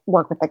we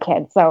work with the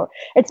kids. So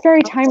it's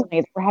very timely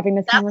that we're having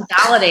this conversation.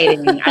 That's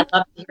validating. I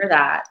love to hear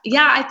that.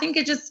 Yeah, I think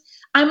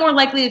I'm more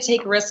likely to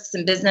take risks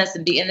in business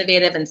and be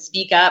innovative and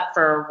speak up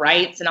for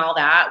rights and all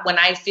that when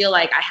I feel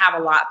like I have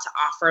a lot to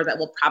offer that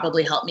will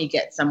probably help me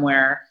get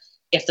somewhere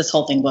if this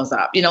whole thing blows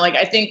up.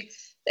 I think,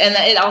 and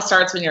it all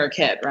starts when you're a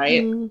kid,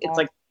 right? Mm-hmm. It's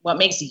like what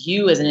makes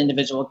you as an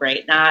individual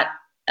great, not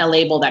a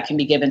label that can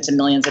be given to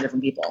millions of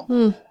different people.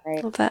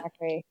 Right,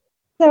 exactly.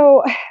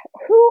 So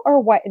who or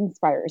what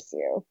inspires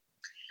you?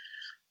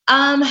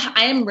 I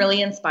am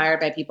really inspired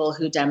by people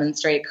who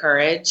demonstrate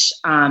courage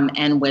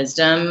and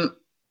wisdom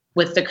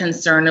with the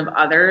concern of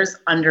others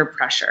under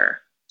pressure.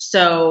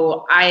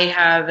 So I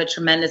have a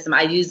tremendous,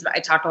 I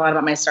talked a lot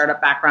about my startup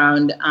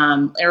background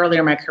earlier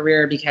in my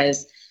career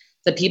because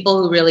the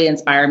people who really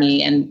inspire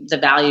me and the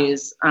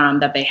values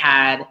that they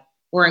had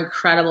were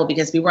incredible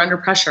because we were under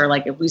pressure.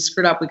 Like if we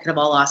screwed up, we could have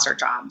all lost our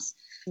jobs.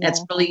 Yeah.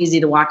 It's really easy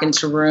to walk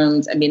into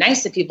rooms and be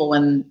nice to people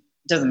when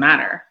it doesn't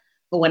matter.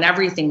 But when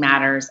everything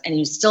matters and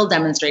you still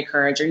demonstrate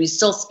courage or you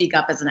still speak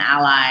up as an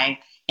ally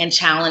and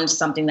challenge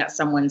something that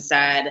someone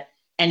said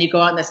and you go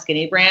on the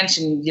skinny branch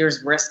and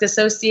there's risk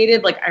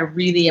associated, like I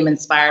really am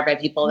inspired by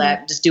people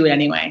that just do it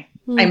anyway.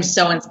 I'm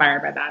so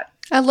inspired by that.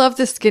 I love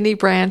the skinny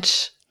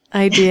branch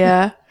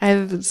idea. I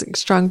have this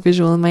strong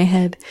visual in my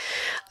head.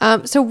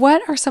 So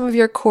what are some of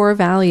your core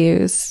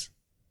values?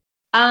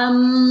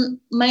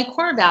 My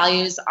core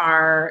values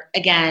are,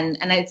 again,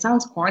 and it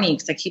sounds corny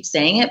because I keep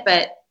saying it,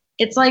 but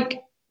it's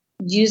like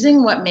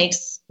using what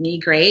makes me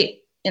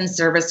great in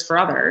service for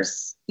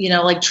others,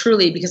 like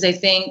truly, because I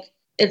think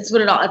it's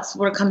what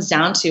it comes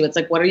down to. It's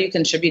like, what are you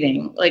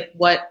contributing? Like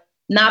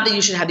not that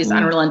you should have these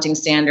unrelenting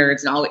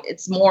standards and all,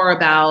 it's more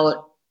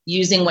about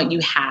using what you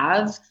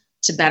have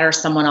to better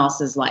someone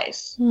else's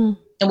life in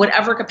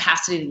whatever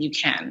capacity that you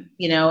can,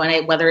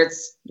 and whether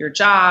it's your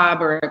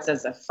job or it's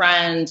as a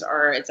friend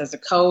or it's as a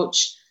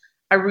coach,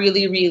 I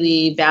really,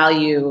 really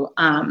value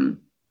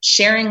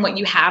sharing what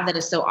you have that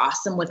is so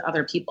awesome with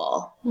other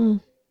people.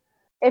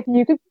 If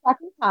you could go back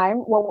in time,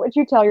 what would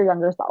you tell your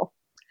younger self?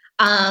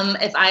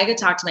 If I could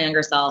talk to my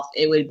younger self,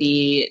 it would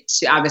be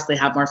to obviously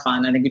have more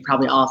fun. I think we'd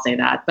probably all say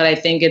that, but I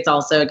think it's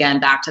also, again,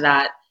 back to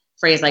that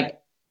phrase, like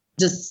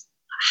just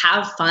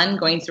have fun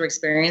going through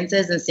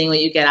experiences and seeing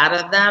what you get out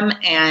of them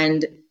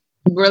and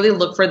really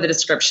look for the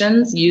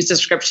descriptions, use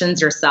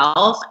descriptions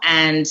yourself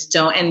and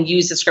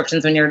use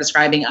descriptions when you're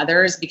describing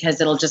others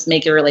because it'll just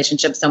make your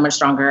relationship so much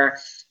stronger.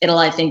 It'll,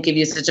 I think, give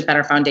you such a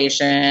better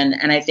foundation.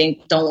 And I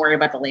think don't worry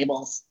about the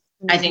labels.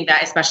 I think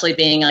that especially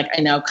being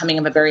coming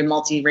of a very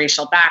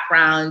multiracial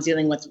background,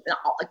 dealing with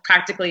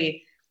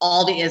practically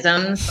all the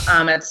isms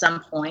at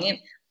some point,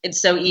 it's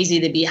so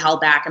easy to be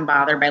held back and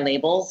bothered by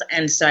labels.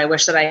 And so I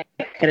wish that I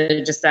could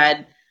have just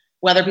said,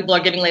 whether people are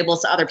giving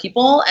labels to other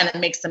people and it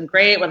makes them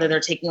great, whether they're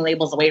taking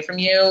labels away from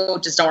you,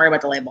 just don't worry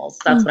about the labels.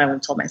 That's what I would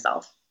have told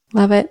myself.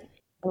 Love it.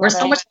 We're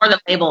so much more than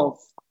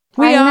labels.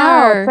 We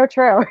are. So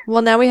true.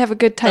 Well, now we have a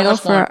good title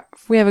for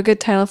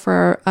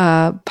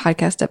our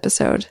podcast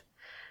episode.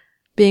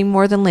 Being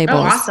more than labels.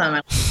 Oh,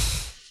 awesome.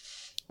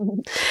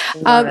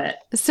 Love it.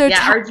 So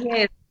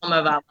RGA is home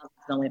of less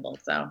than labels.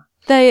 So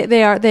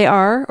they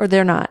are, or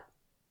they're not.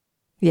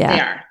 Yeah,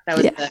 they are.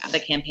 That was the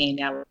campaign.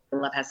 Yeah,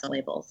 Love Has No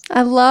Labels.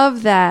 I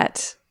love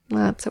that. Oh,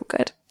 that's so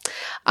good.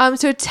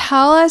 So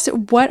tell us,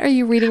 what are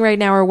you reading right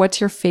now, or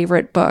what's your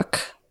favorite book?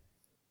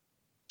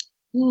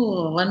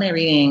 Ooh, what am I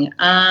reading?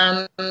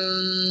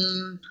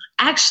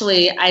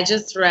 Actually, I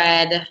just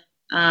read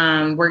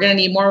 "We're Gonna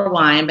Need More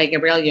Wine" by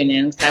Gabrielle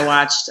Union.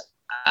 Because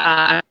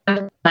I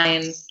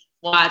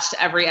watched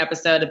every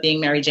episode of Being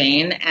Mary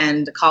Jane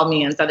and called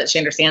me and said that she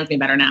understands me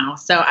better now.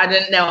 So I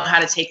didn't know how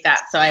to take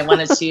that. So I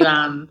wanted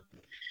to.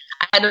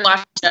 I had to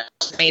watch the show.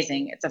 It's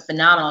amazing. It's a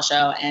phenomenal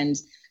show. And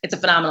it's a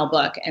phenomenal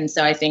book. And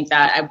so I think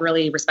that I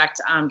really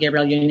respect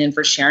Gabrielle Union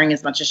for sharing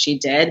as much as she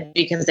did,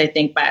 because I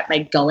think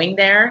by going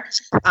there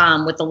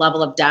with the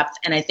level of depth,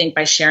 and I think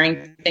by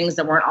sharing things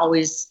that weren't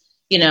always,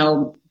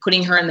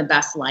 putting her in the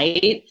best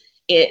light,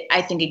 it,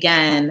 I think,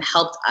 again,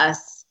 helped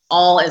us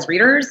all as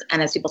readers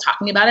and as people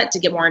talking about it to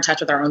get more in touch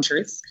with our own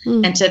truths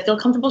and to feel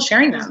comfortable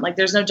sharing them. Like,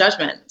 there's no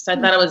judgment. So I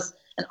thought it was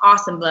an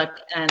awesome book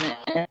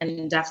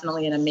and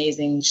definitely an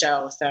amazing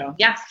show. So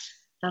yeah,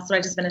 that's what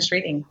I just finished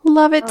reading.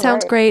 Love it.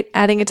 Sounds great.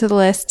 Adding it to the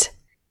list.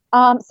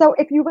 So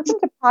if you listen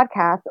to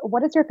podcasts,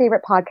 what is your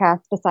favorite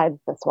podcast besides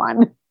this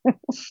one?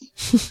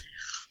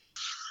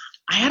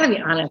 I gotta be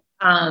honest.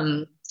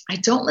 I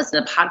don't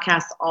listen to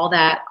podcasts all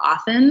that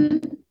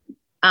often.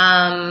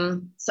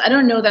 So I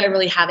don't know that I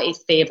really have a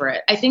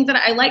favorite. I think that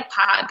I like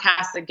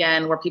podcasts,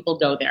 again, where people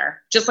go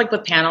there, just like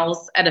with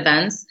panels at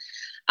events.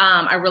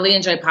 I really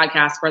enjoy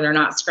podcasts where they're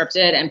not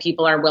scripted and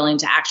people are willing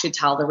to actually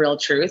tell the real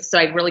truth. So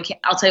I really can't,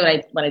 I'll tell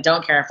you what I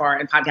don't care for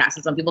in podcasts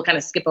is when people kind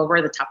of skip over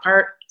the tough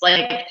part. It's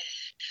like,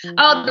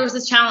 oh, there was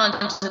this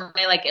challenge and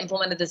they like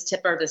implemented this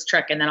tip or this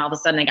trick, and then all of a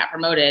sudden they got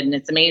promoted and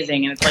it's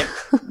amazing. And it's like,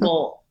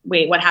 well,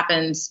 wait, what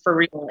happened for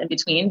real in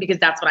between? Because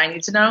that's what I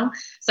need to know.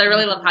 So I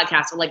really love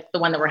podcasts like the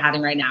one that we're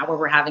having right now, where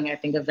we're having, I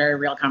think, a very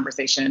real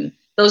conversation.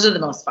 Those are the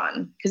most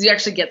fun because you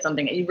actually get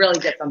something. You really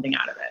get something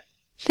out of it.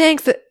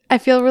 Thanks. I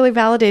feel really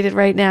validated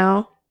right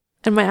now,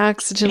 and my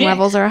oxygen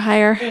levels are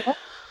higher.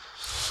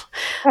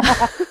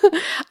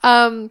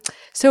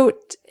 So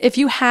if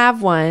you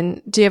have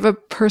one, do you have a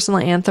personal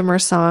anthem or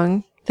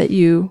song that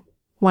you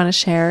want to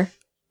share?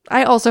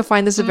 I also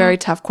find this a very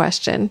tough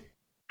question.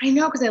 I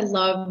know, because I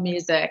love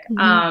music.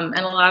 And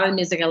a lot of the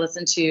music I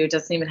listen to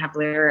doesn't even have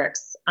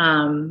lyrics.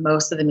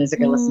 Most of the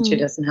music I listen to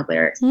doesn't have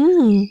lyrics.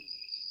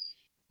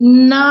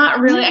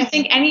 Not really. I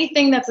think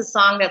anything that's a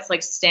song that's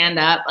like stand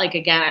up, like,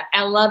 again,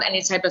 I love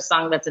any type of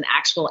song that's an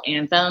actual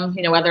anthem,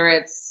 whether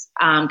it's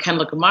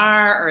Kendrick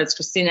Lamar or it's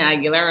Christina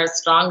Aguilera's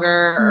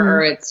Stronger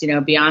or it's,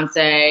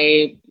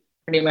 Beyonce,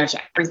 pretty much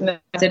everything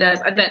that Beyonce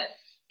does. I bet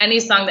any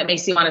song that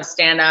makes you want to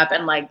stand up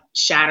and like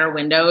shatter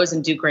windows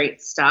and do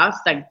great stuff,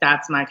 like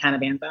that's my kind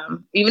of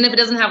anthem. Even if it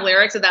doesn't have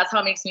lyrics, if that's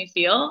how it makes me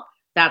feel,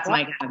 that's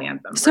my kind of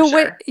anthem. So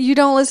what, you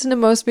don't listen to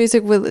most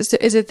music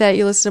is it that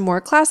you listen to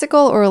more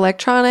classical or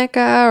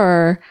electronica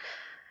or?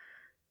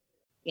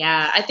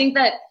 Yeah, I think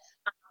that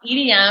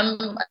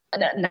EDM,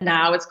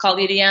 now it's called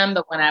EDM,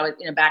 but when I was,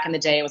 back in the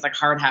day, it was like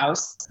hard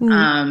house.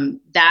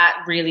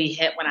 That really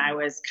hit when I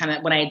was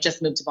when I had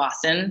just moved to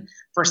Boston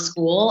for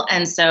school.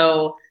 And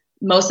so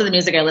most of the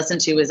music I listen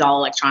to is all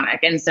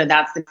electronic. And so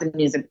that's the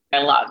music I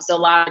love. So a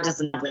lot of it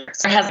doesn't have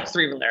lyrics. It has like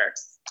 3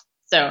 lyrics.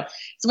 So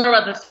it's more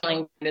about the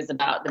feeling than it is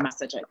about the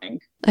message, I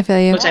think. I feel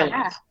you. Which I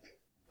love.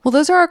 Well,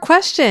 those are our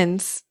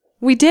questions.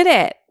 We did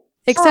it.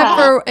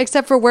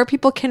 Except for where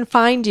people can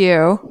find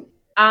you.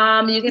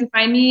 You can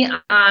find me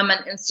on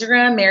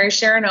Instagram, Mary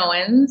Sharon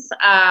Owens.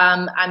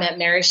 I'm at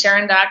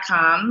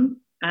marysharon.com.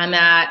 I'm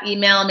at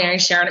email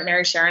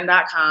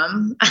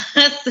marysharon@marysharon.com.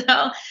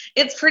 So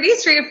it's pretty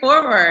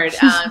straightforward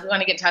if you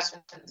want to get in touch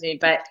with me.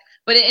 But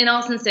in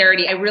all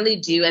sincerity, I really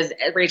do, as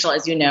Rachel,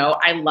 as you know,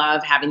 I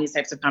love having these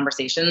types of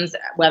conversations,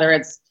 whether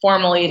it's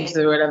formally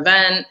through an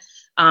event,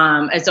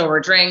 it's over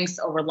drinks,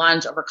 over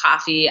lunch, over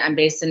coffee. I'm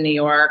based in New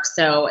York.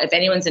 So if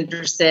anyone's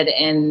interested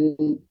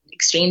in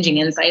exchanging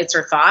insights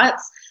or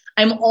thoughts,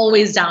 I'm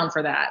always down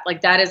for that.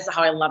 Like, that is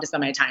how I love to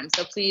spend my time.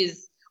 So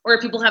please, or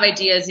if people have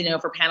ideas,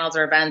 for panels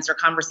or events or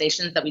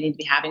conversations that we need to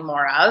be having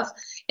more of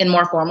in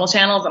more formal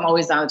channels, I'm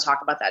always down to talk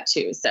about that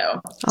too. So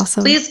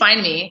awesome. Please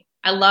find me.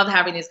 I love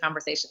having these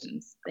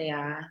conversations. They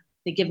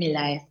give me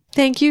life.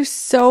 Thank you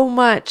so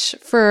much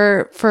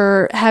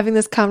for having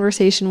this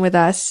conversation with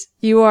us.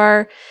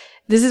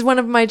 This is one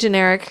of my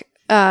generic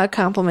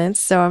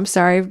compliments, so I'm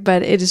sorry,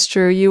 but it is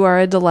true. You are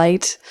a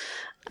delight.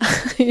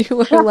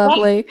 You are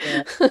lovely.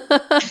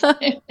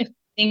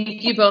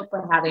 Thank you both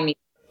for having me.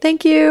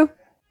 Thank you.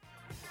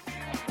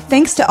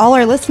 Thanks to all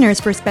our listeners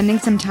for spending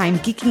some time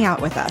geeking out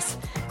with us.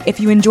 If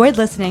you enjoyed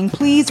listening,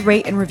 please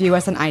rate and review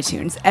us on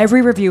iTunes.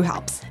 Every review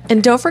helps.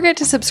 And don't forget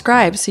to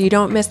subscribe so you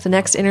don't miss the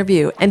next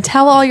interview. And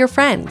tell all your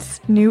friends.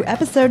 New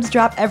episodes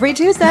drop every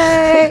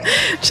Tuesday.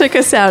 Check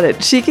us out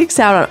at She Geeks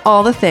Out on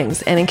all the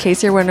things. And in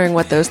case you're wondering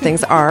what those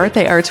things are,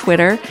 they are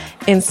Twitter,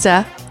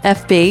 Insta,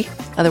 FB,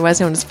 otherwise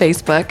known as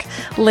Facebook,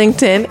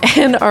 LinkedIn,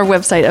 and our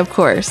website, of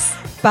course.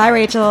 Bye,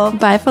 Rachel.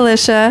 Bye,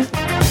 Felicia.